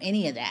doesn't know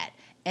any of that.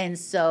 And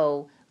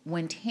so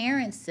when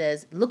Terrence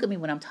says, look at me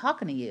when I'm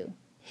talking to you,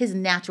 his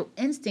natural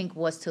instinct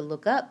was to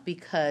look up,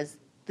 because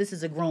this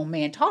is a grown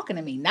man talking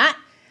to me, not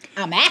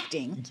I'm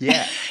acting.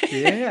 Yeah.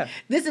 Yeah.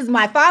 This is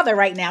my father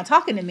right now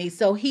talking to me.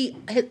 So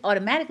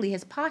automatically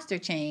his posture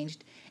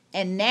changed,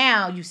 and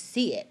now you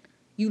see it.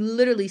 You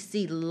literally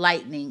see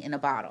lightning in a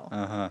bottle.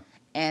 Uh-huh.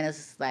 And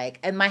it's like,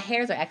 and my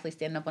hairs are actually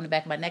standing up on the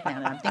back of my neck now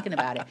that I'm thinking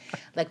about it.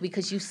 Like,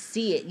 because you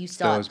see it, you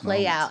saw it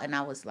play out, and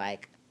I was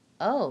like,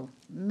 oh,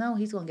 no,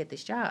 he's going to get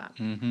this job.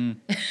 Mm-hmm.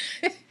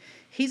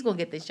 He's going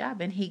to get this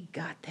job, and he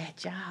got that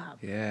job.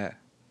 Yeah.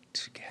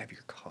 To have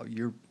your call,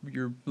 your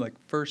like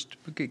first,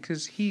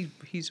 because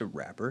he's a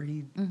rapper.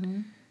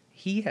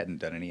 He hadn't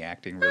done any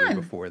acting really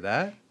before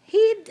that.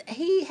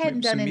 He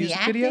hadn't done any music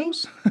acting.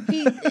 videos?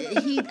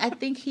 I don't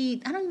think he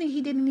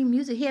did any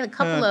music. He had a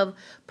couple of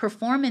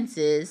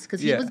performances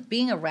because he was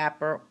being a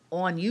rapper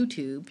on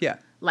YouTube. Yeah.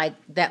 Like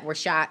that were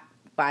shot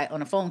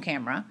on a phone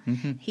camera.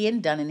 Mm-hmm. He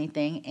hadn't done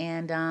anything,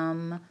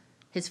 and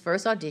his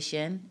first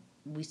audition,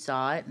 we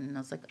saw it, and I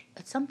was like,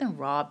 it's something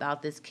raw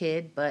about this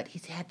kid, but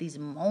he's had these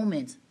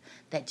moments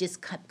that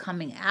just kept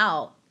coming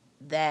out,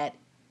 that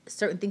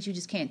certain things you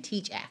just can't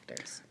teach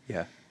actors.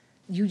 Yeah.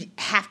 You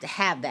have to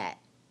have that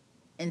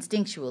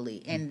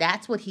instinctually, and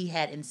that's what he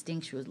had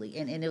instinctually,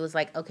 and it was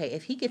like, okay,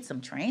 if he gets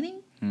some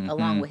training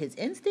along with his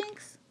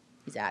instincts,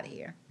 he's out of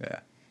here. Yeah.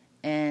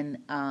 And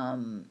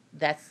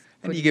that's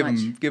and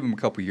you give him a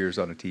couple years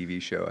on a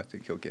TV show, I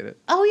think he'll get it.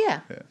 Oh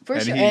yeah. For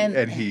and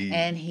sure.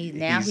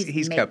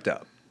 He's kept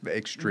up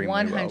extremely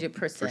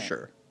 100%. well, for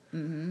sure.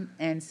 Mm-hmm.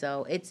 And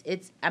so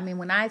it's I mean,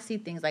 when I see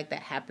things like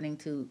that happening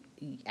to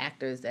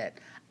actors that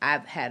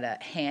I've had a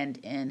hand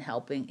in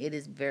helping, it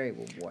is very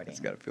rewarding.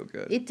 It's got to feel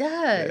good. It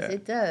does. Yeah.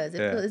 It does.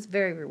 It's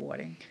very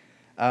rewarding.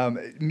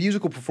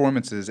 Musical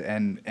performances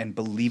and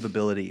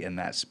believability in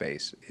that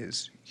space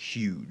is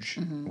huge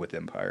with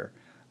Empire.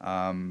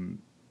 And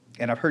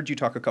I've heard you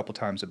talk a couple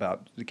times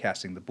about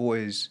casting the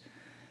boys,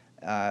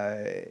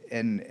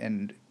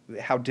 and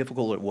how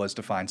difficult it was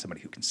to find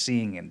somebody who can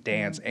sing and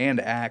dance and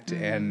act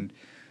and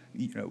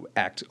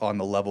act on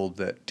the level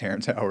that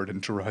Terrence Howard and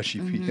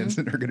Taraji P.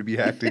 Henson are going to be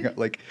acting.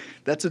 Like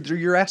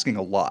you're asking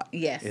a lot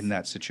in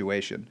that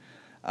situation.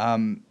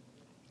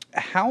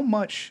 How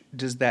much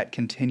does that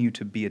continue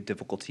to be a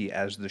difficulty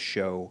as the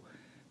show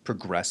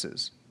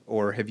progresses?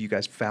 Or have you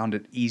guys found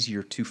it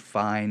easier to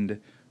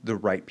find the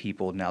right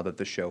people now that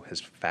the show has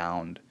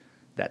found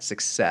that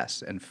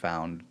success and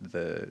found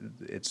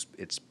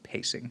its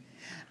pacing?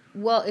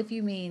 Well, if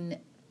you mean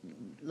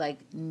like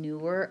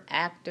newer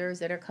actors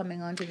that are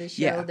coming onto the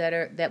show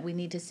that we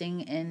need to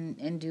sing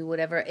and do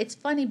whatever, it's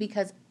funny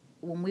because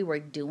when we were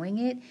doing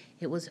it,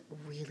 it was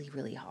really,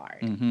 really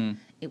hard. Mm-hmm.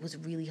 It was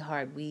really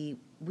hard. We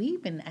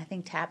even, I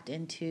think, tapped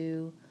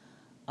into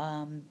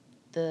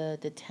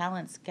the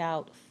talent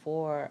scout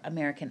for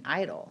American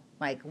Idol.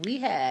 Like we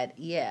had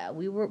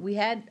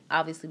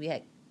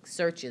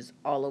searches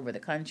all over the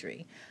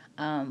country.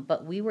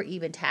 But we were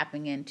even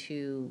tapping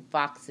into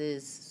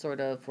Fox's sort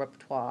of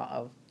repertoire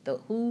of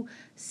who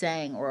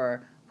sang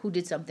or who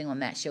did something on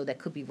that show that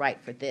could be right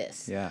for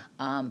this. Yeah.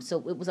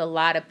 So it was a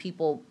lot of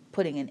people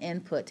putting an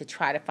input to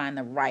try to find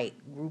the right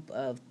group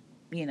of,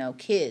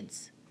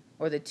 kids,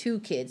 or the two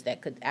kids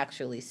that could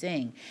actually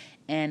sing.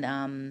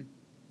 And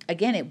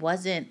again, it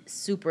wasn't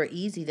super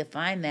easy to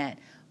find that.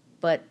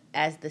 But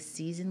as the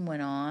season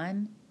went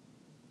on,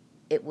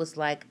 it was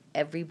like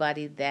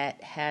everybody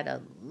that had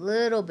a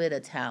little bit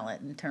of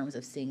talent in terms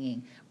of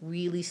singing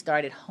really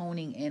started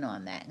honing in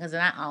on that. Because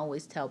I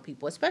always tell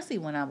people, especially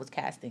when I was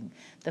casting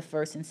the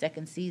first and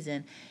second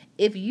season,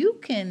 if you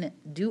can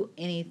do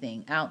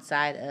anything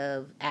outside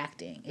of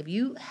acting,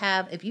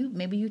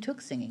 maybe you took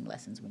singing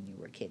lessons when you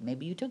were a kid,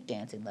 maybe you took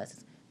dancing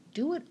lessons,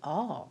 do it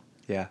all.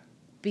 Yeah.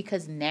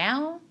 Because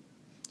now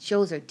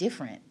shows are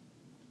different.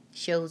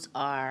 Shows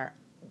are,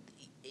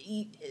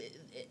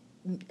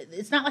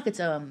 it's not like it's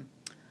a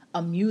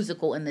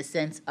musical in the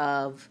sense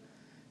of,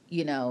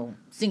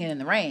 Singing in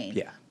the Rain.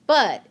 Yeah.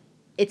 But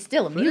it's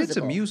still a musical. It's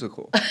a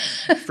musical,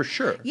 for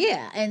sure.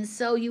 Yeah, and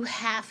so you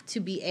have to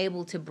be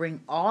able to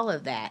bring all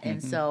of that.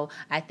 And so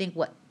I think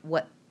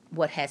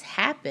what has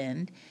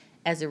happened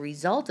as a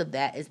result of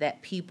that is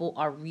that people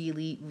are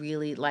really,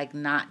 really like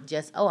not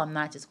just, I'm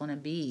not just going to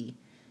be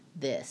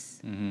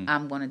this.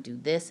 I'm going to do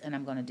this, and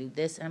I'm going to do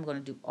this, and I'm going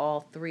to do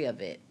all three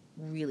of it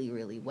really,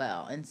 really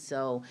well. And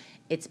so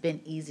it's been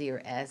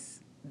easier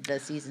as the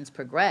seasons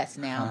progress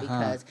now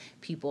because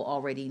people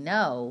already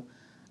know,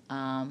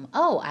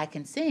 I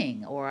can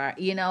sing, or,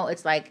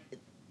 it's like,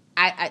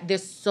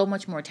 there's so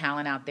much more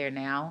talent out there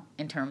now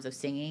in terms of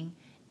singing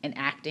and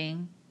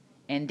acting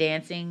and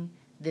dancing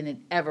than it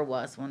ever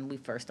was when we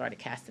first started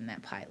casting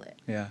that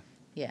pilot. Yeah.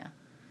 Yeah.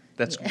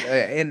 That's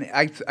and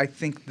I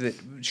think that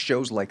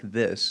shows like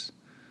this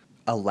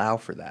allow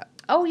for that.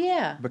 Oh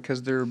yeah.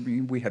 Because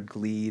we had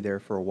Glee there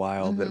for a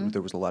while. That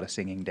there was a lot of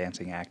singing,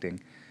 dancing,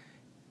 acting,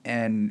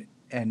 and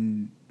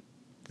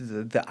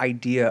the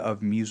idea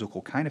of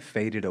musical kind of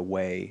faded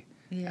away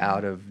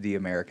out of the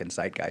American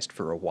zeitgeist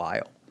for a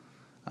while,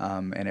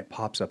 and it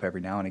pops up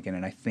every now and again.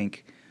 And I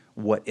think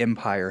what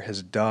Empire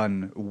has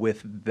done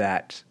with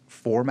that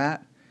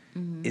format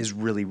is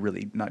really,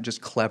 really not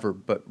just clever,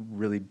 but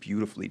really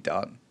beautifully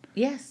done.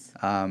 Yes.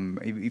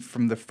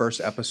 From the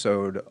first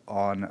episode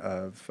on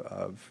of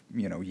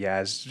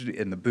Yaz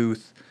in the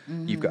booth,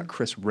 you've got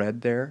Chris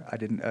Redd there.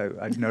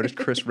 I noticed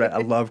Chris Redd. I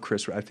love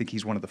Chris Redd. I think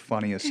he's one of the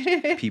funniest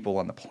people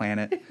on the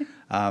planet.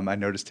 I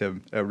noticed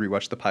him. I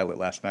rewatched the pilot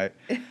last night.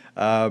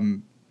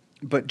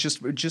 But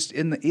just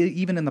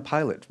even in the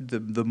pilot,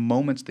 the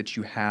moments that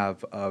you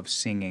have of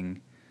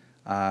singing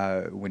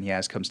when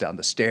Yaz comes down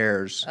the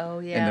stairs. Oh,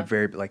 yeah. And the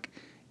very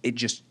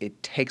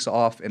it takes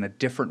off in a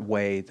different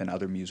way than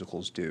other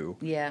musicals do.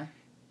 Yeah.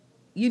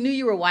 You knew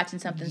you were watching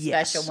something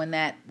Yes. special when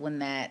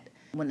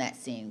that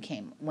scene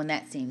came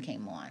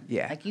on.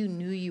 Yeah. Like you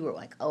knew you were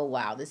like, "Oh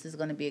wow, this is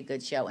going to be a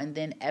good show." And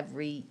then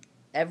every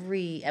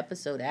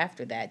episode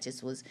after that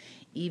just was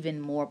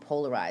even more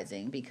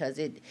polarizing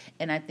because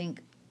I think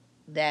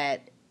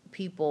that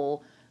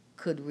people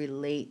could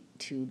relate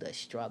to the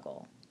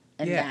struggle.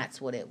 And that's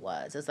what it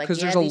was. It's like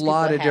because there's a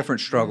lot of different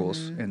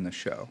struggles in the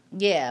show.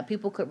 Yeah,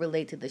 people could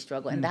relate to the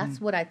struggle, and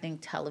that's what I think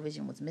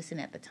television was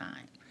missing at the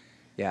time.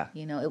 Yeah.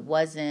 It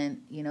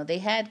wasn't. They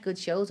had good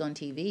shows on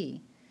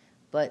TV,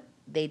 but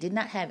they did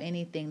not have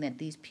anything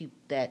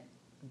that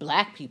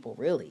black people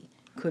really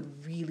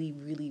could really,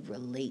 really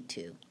relate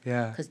to.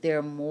 Yeah. Because there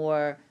are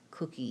more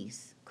Cookie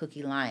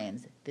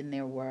Lions than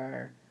there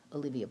were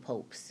Olivia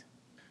Popes.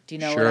 Do you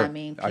know what I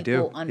mean? People I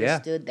do.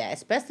 Understood that,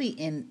 especially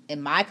in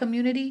my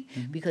community,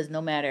 because no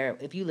matter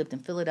if you lived in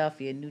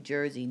Philadelphia, New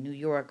Jersey, New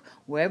York,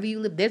 wherever you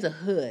live, there's a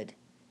hood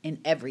in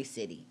every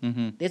city.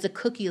 There's a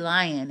Cookie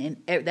Lion, and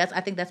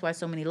I think that's why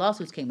so many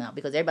lawsuits came out,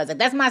 because everybody's like,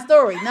 "That's my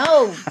story."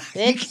 No,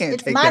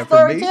 it's my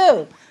story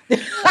too.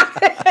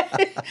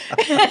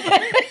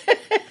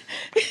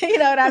 You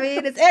know what I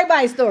mean? It's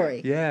everybody's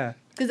story. Yeah.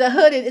 Because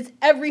it's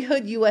every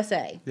hood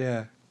USA.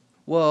 Yeah.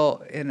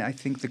 Well, and I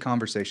think the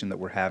conversation that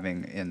we're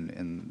having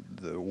in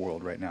the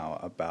world right now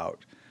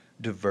about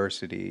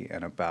diversity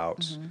and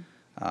about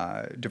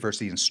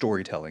diversity in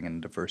storytelling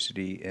and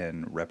diversity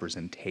in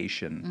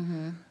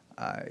representation,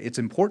 it's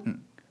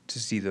important to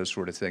see those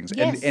sort of things.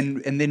 Yes.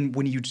 And then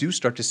when you do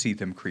start to see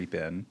them creep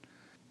in,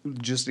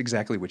 just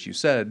exactly what you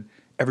said,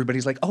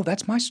 everybody's like, "Oh,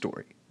 that's my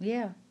story.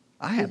 Yeah.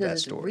 I have that Because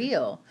it's story."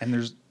 real. And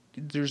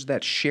there's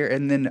that share,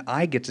 and then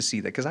I get to see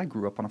that because I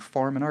grew up on a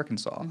farm in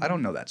Arkansas. I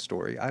don't know that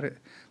story. I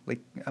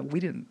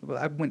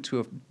went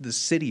to the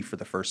city for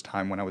the first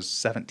time when I was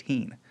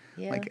 17.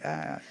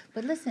 Yeah.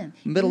 But listen,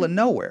 middle of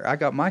nowhere. I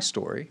got my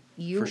story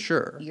for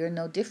sure. You're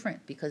no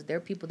different, because there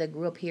are people that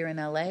grew up here in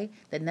LA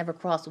that never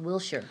crossed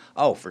Wilshire.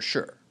 Oh, for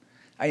sure.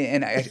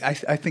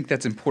 I think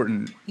that's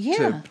important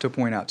to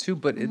point out too.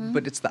 But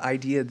but it's the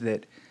idea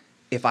that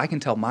if I can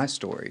tell my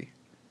story,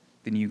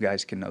 then you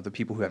guys can know, the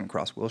people who haven't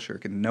crossed Wilshire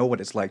can know what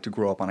it's like to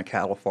grow up on a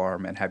cattle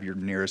farm and have your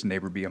nearest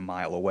neighbor be a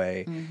mile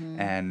away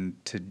and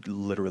to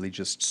literally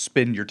just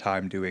spend your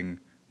time doing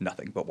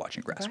nothing but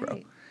watching grass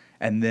grow.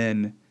 And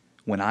then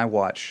when I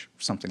watch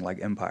something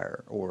like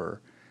Empire,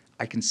 or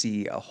I can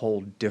see a whole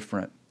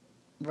different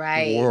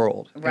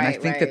world. And I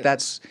think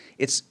that's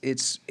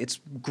it's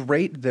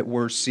great that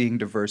we're seeing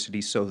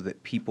diversity so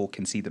that people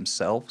can see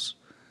themselves.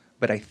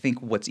 But I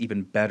think what's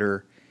even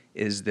better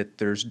is that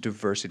there's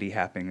diversity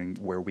happening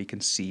where we can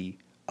see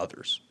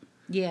others.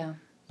 Yeah.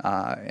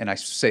 And I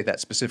say that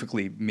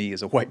specifically me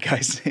as a white guy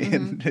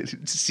saying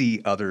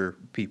see other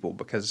people,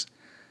 because,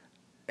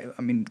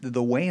 I mean,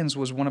 the Wayans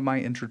was one of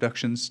my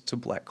introductions to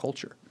black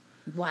culture.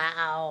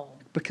 Wow.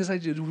 Because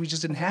we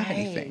just didn't have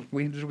anything.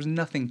 There was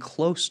nothing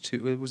close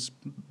to it. Was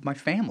my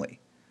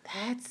family.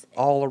 That's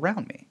all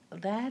around me.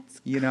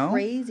 That's you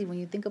crazy when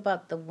you think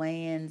about the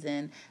Wayans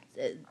and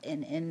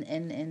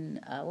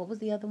what was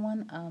the other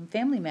one?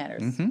 Family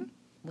Matters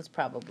was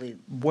probably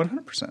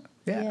 100%.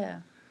 Yeah,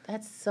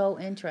 that's so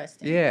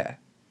interesting. Yeah,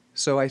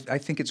 so I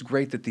think it's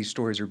great that these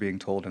stories are being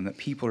told and that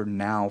people are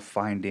now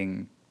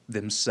finding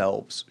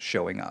themselves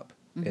showing up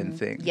in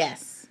things.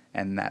 Yes,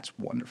 and that's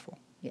wonderful.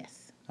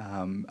 Yes,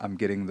 I'm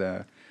getting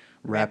the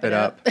wrap it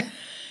up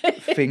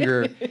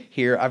finger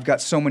here. I've got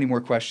so many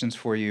more questions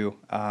for you.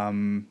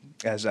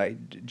 As I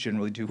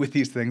generally do with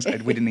these things. We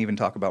didn't even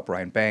talk about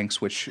Brian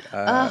Banks, which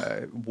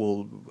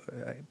we'll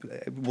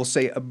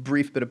say a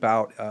brief bit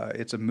about.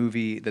 It's a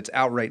movie that's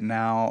out right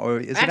now. Or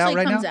is it out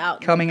right now?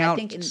 Coming out. I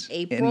think in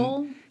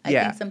April. I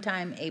think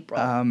sometime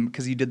April.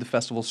 Because you did the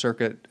festival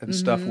circuit and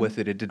stuff with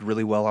it. It did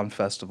really well on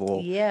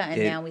festival. Yeah,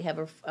 and now we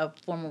have a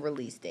formal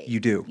release date. You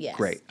do? Yes.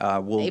 Great.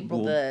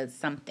 April the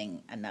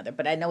something another,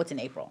 but I know it's in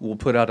April. We'll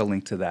put out a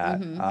link to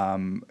that.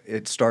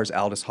 It stars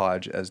Aldous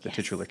Hodge as the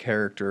titular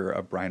character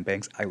of Brian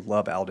Banks. I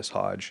love Aldous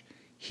Hodge.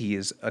 He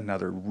is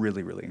another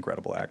really, really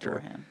incredible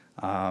actor.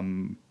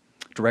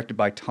 Directed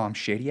by Tom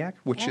Shadyac,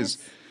 which is...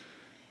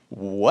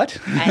 What?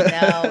 I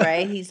know,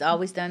 right? He's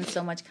always done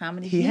so much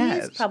comedy. He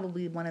has. He's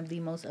probably one of the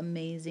most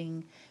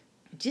amazing,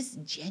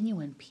 just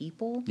genuine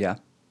people that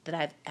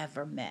I've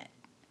ever met.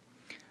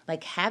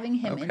 Like, having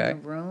him in the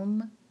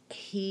room,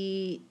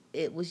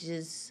 it was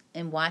just,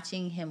 and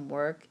watching him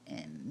work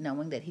and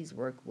knowing that he's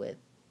worked with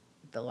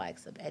the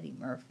likes of Eddie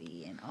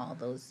Murphy and all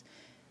those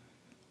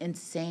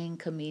insane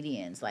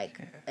comedians, like,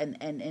 and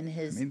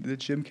his... I mean, the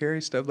Jim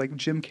Carrey stuff, like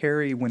Jim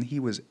Carrey when he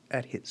was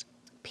at his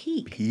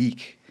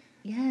peak.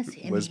 Yes.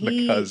 And was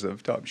because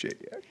of Tom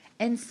Shadyac.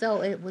 And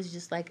so it was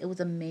just like, it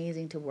was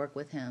amazing to work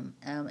with him.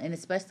 And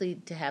especially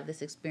to have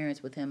this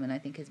experience with him. And I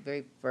think his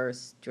very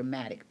first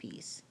dramatic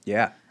piece.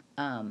 Yeah.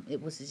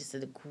 It was just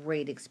a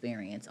great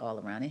experience all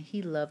around. And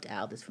he loved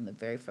Aldous from the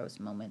very first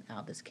moment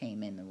Aldous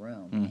came in the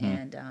room. Mm-hmm.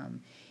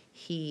 And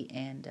he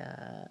and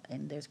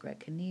there's Greg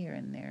Kinnear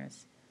and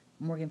there's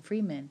Morgan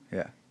Freeman.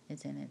 Yeah.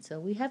 Is in it. So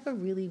we have a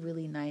really,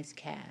 really nice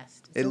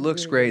cast. It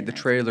looks really, great. really The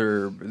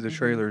nice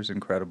trailer is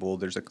incredible.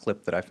 There's a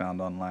clip that I found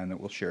online that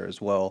we'll share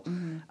as well.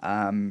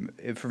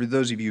 For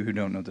those of you who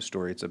don't know the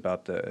story, it's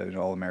about an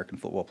All-American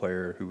football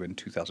player who in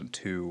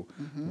 2002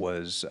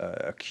 was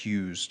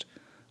accused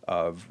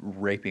of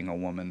raping a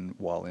woman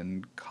while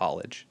in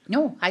college.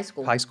 No, high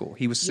school. High school.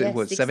 He was,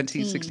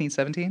 17, 16,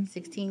 17?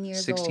 16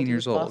 years 16 old.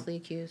 years He was old. falsely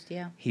accused,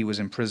 yeah. He was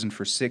imprisoned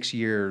for 6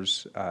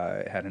 years,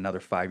 had another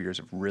 5 years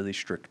of really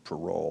strict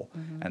parole,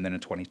 and then in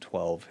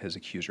 2012, his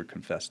accuser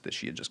confessed that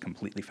she had just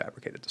completely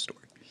fabricated the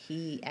story.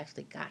 He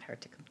actually got her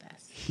to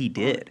confess. He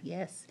did?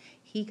 Yes,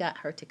 he got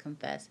her to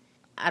confess.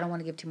 I don't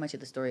want to give too much of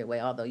the story away,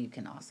 although you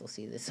can also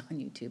see this on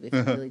YouTube if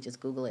you really just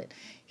Google it.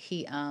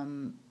 He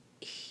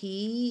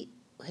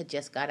had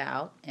just got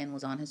out and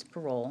was on his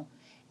parole,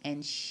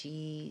 and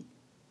she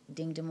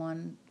dinged him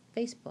on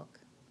Facebook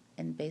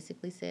and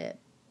basically said,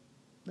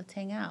 let's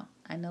hang out.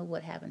 I know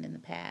what happened in the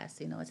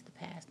past. It's the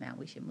past now.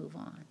 We should move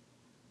on.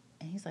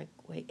 And he's like,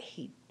 wait,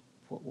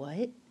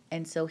 what?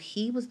 And so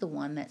he was the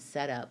one that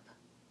set up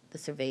the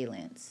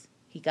surveillance.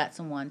 He got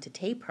someone to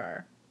tape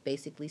her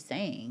basically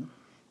saying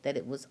that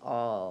it was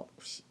all,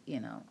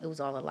 it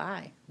was all a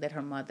lie, that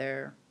her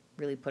mother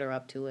really put her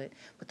up to it.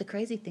 But the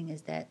crazy thing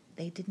is that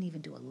they didn't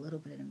even do a little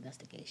bit of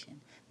investigation.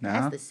 No?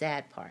 That's the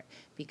sad part,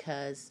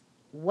 because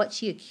what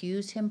she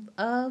accused him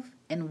of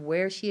and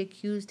where she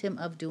accused him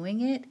of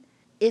doing it,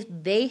 if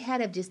they had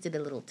have just did a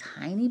little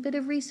tiny bit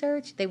of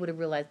research, they would have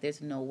realized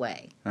there's no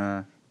way.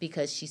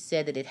 Because she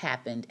said that it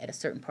happened at a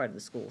certain part of the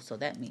school. So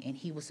that means, and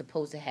he was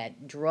supposed to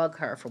have drug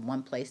her from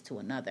one place to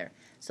another.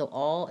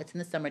 So it's in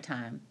the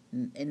summertime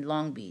in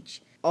Long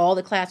Beach. All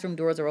the classroom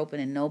doors are open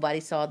and nobody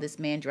saw this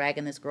man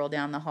dragging this girl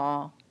down the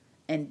hall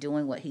and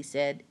doing what he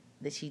said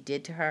that she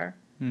did to her.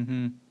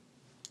 Mm-hmm.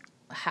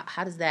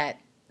 How does that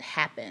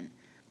happen?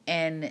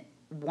 And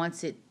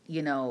once it,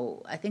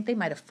 I think they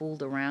might have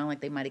fooled around, like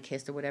they might have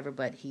kissed or whatever,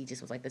 but he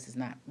just was like, this is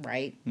not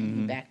right.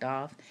 And he backed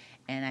off.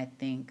 And I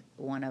think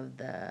one of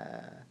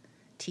the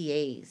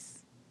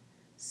TAs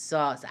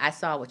I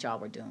saw what y'all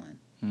were doing.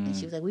 And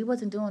she was like, we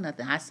wasn't doing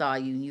nothing. I saw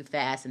you and you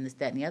fast and this,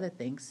 that, and the other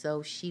thing.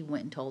 So she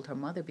went and told her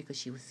mother because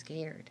she was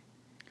scared.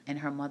 And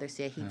her mother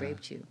said he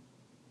raped you.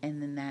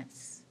 And then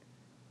that's...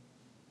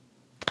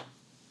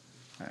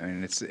 I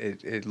mean,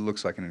 it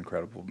looks like an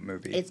incredible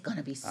movie. It's going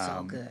to be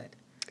so good.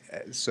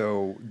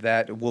 So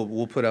that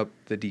we'll put up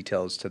the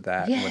details to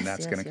that when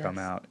that's going to come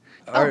out.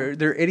 Oh. Are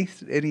there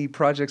any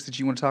projects that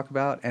you want to talk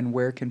about, and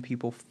where can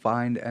people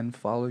find and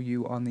follow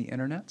you on the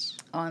internets?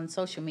 On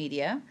social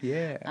media.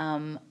 Yeah.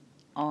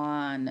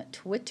 On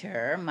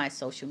Twitter, my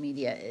social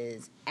media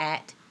is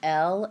at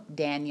L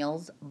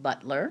Daniels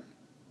Butler.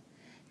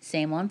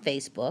 Same on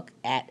Facebook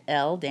at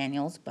L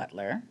Daniels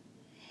Butler.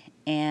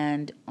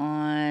 And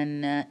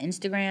on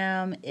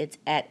Instagram, it's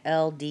at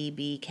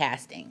LDB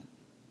Casting.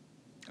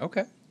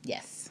 Okay.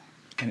 Yes.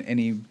 And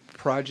any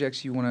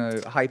projects you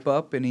want to hype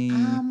up?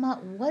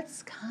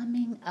 What's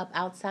coming up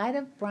outside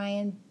of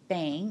Brian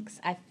Banks?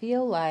 I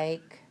feel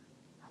like,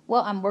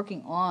 I'm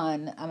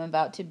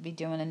about to be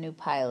doing a new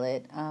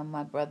pilot.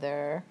 My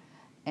brother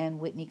and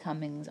Whitney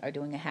Cummings are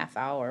doing a half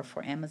hour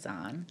for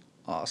Amazon.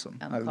 Awesome.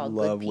 I called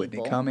love Good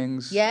Whitney People.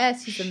 She's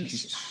Yes,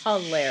 she's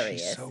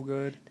hilarious. She's so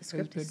good. The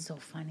script is so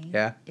funny.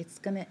 Yeah. It's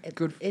gonna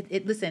Good.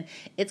 Listen,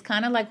 it's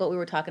kind of like what we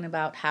were talking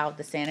about, how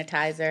the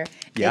sanitizer,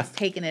 Yeah. it's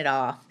taking it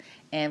off,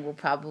 and we'll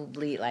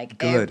probably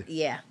Good.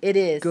 yeah, it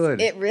is.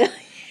 Good. It really.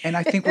 And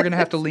I think we're gonna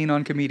have to lean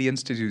on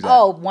comedians to do that.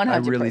 Oh, 100%. I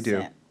really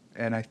do.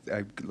 And I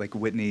like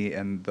Whitney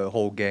and the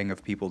whole gang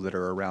of people that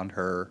are around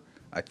her.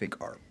 I think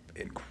are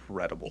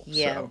incredible.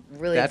 Yeah, so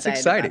really that's excited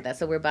exciting. about that.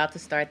 So we're about to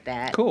start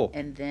that. Cool.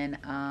 And then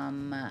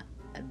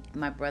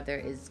my brother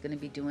is going to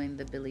be doing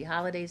the Billie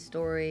Holiday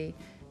story,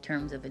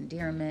 Terms of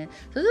Endearment.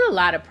 So there's a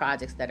lot of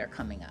projects that are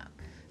coming up.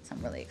 So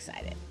I'm really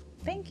excited.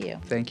 Thank you.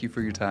 Thank you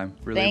for your time.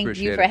 Really Thank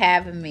appreciate you it. for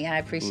having me. I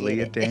appreciate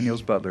Leah it.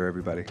 Daniels Butler,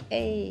 everybody.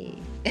 Hey.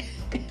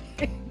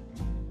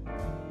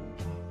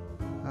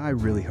 I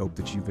really hope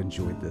that you've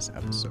enjoyed this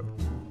episode.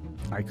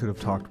 I could have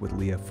talked with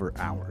Leah for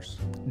hours.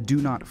 Do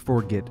not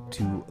forget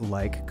to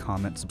like,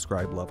 comment,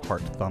 subscribe, love,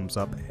 heart, thumbs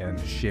up, and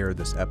share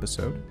this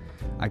episode.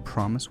 I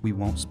promise we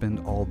won't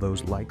spend all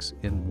those likes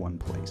in one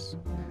place.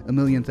 A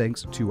million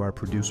thanks to our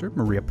producer,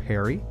 Maria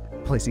Perry.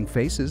 Placing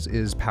Faces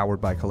is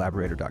powered by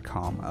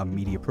Collaborator.com, a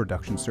media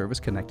production service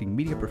connecting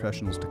media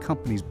professionals to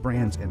companies,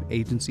 brands, and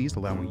agencies,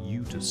 allowing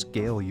you to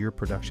scale your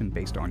production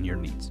based on your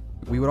needs.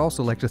 We would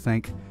also like to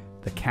thank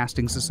the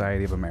Casting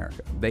Society of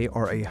America. They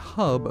are a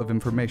hub of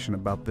information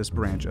about this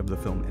branch of the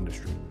film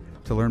industry.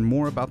 To learn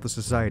more about the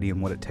society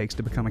and what it takes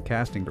to become a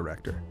casting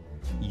director,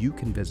 you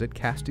can visit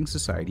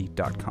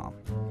castingsociety.com.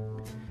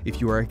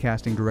 If you are a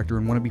casting director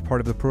and want to be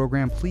part of the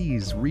program,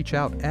 please reach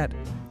out at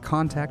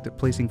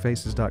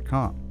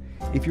contact@placingfaces.com.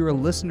 If you're a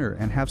listener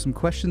and have some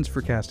questions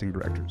for casting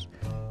directors,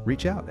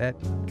 reach out at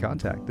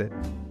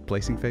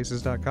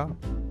contact@placingfaces.com.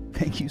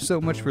 Thank you so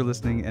much for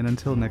listening, and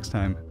until next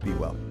time, be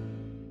well.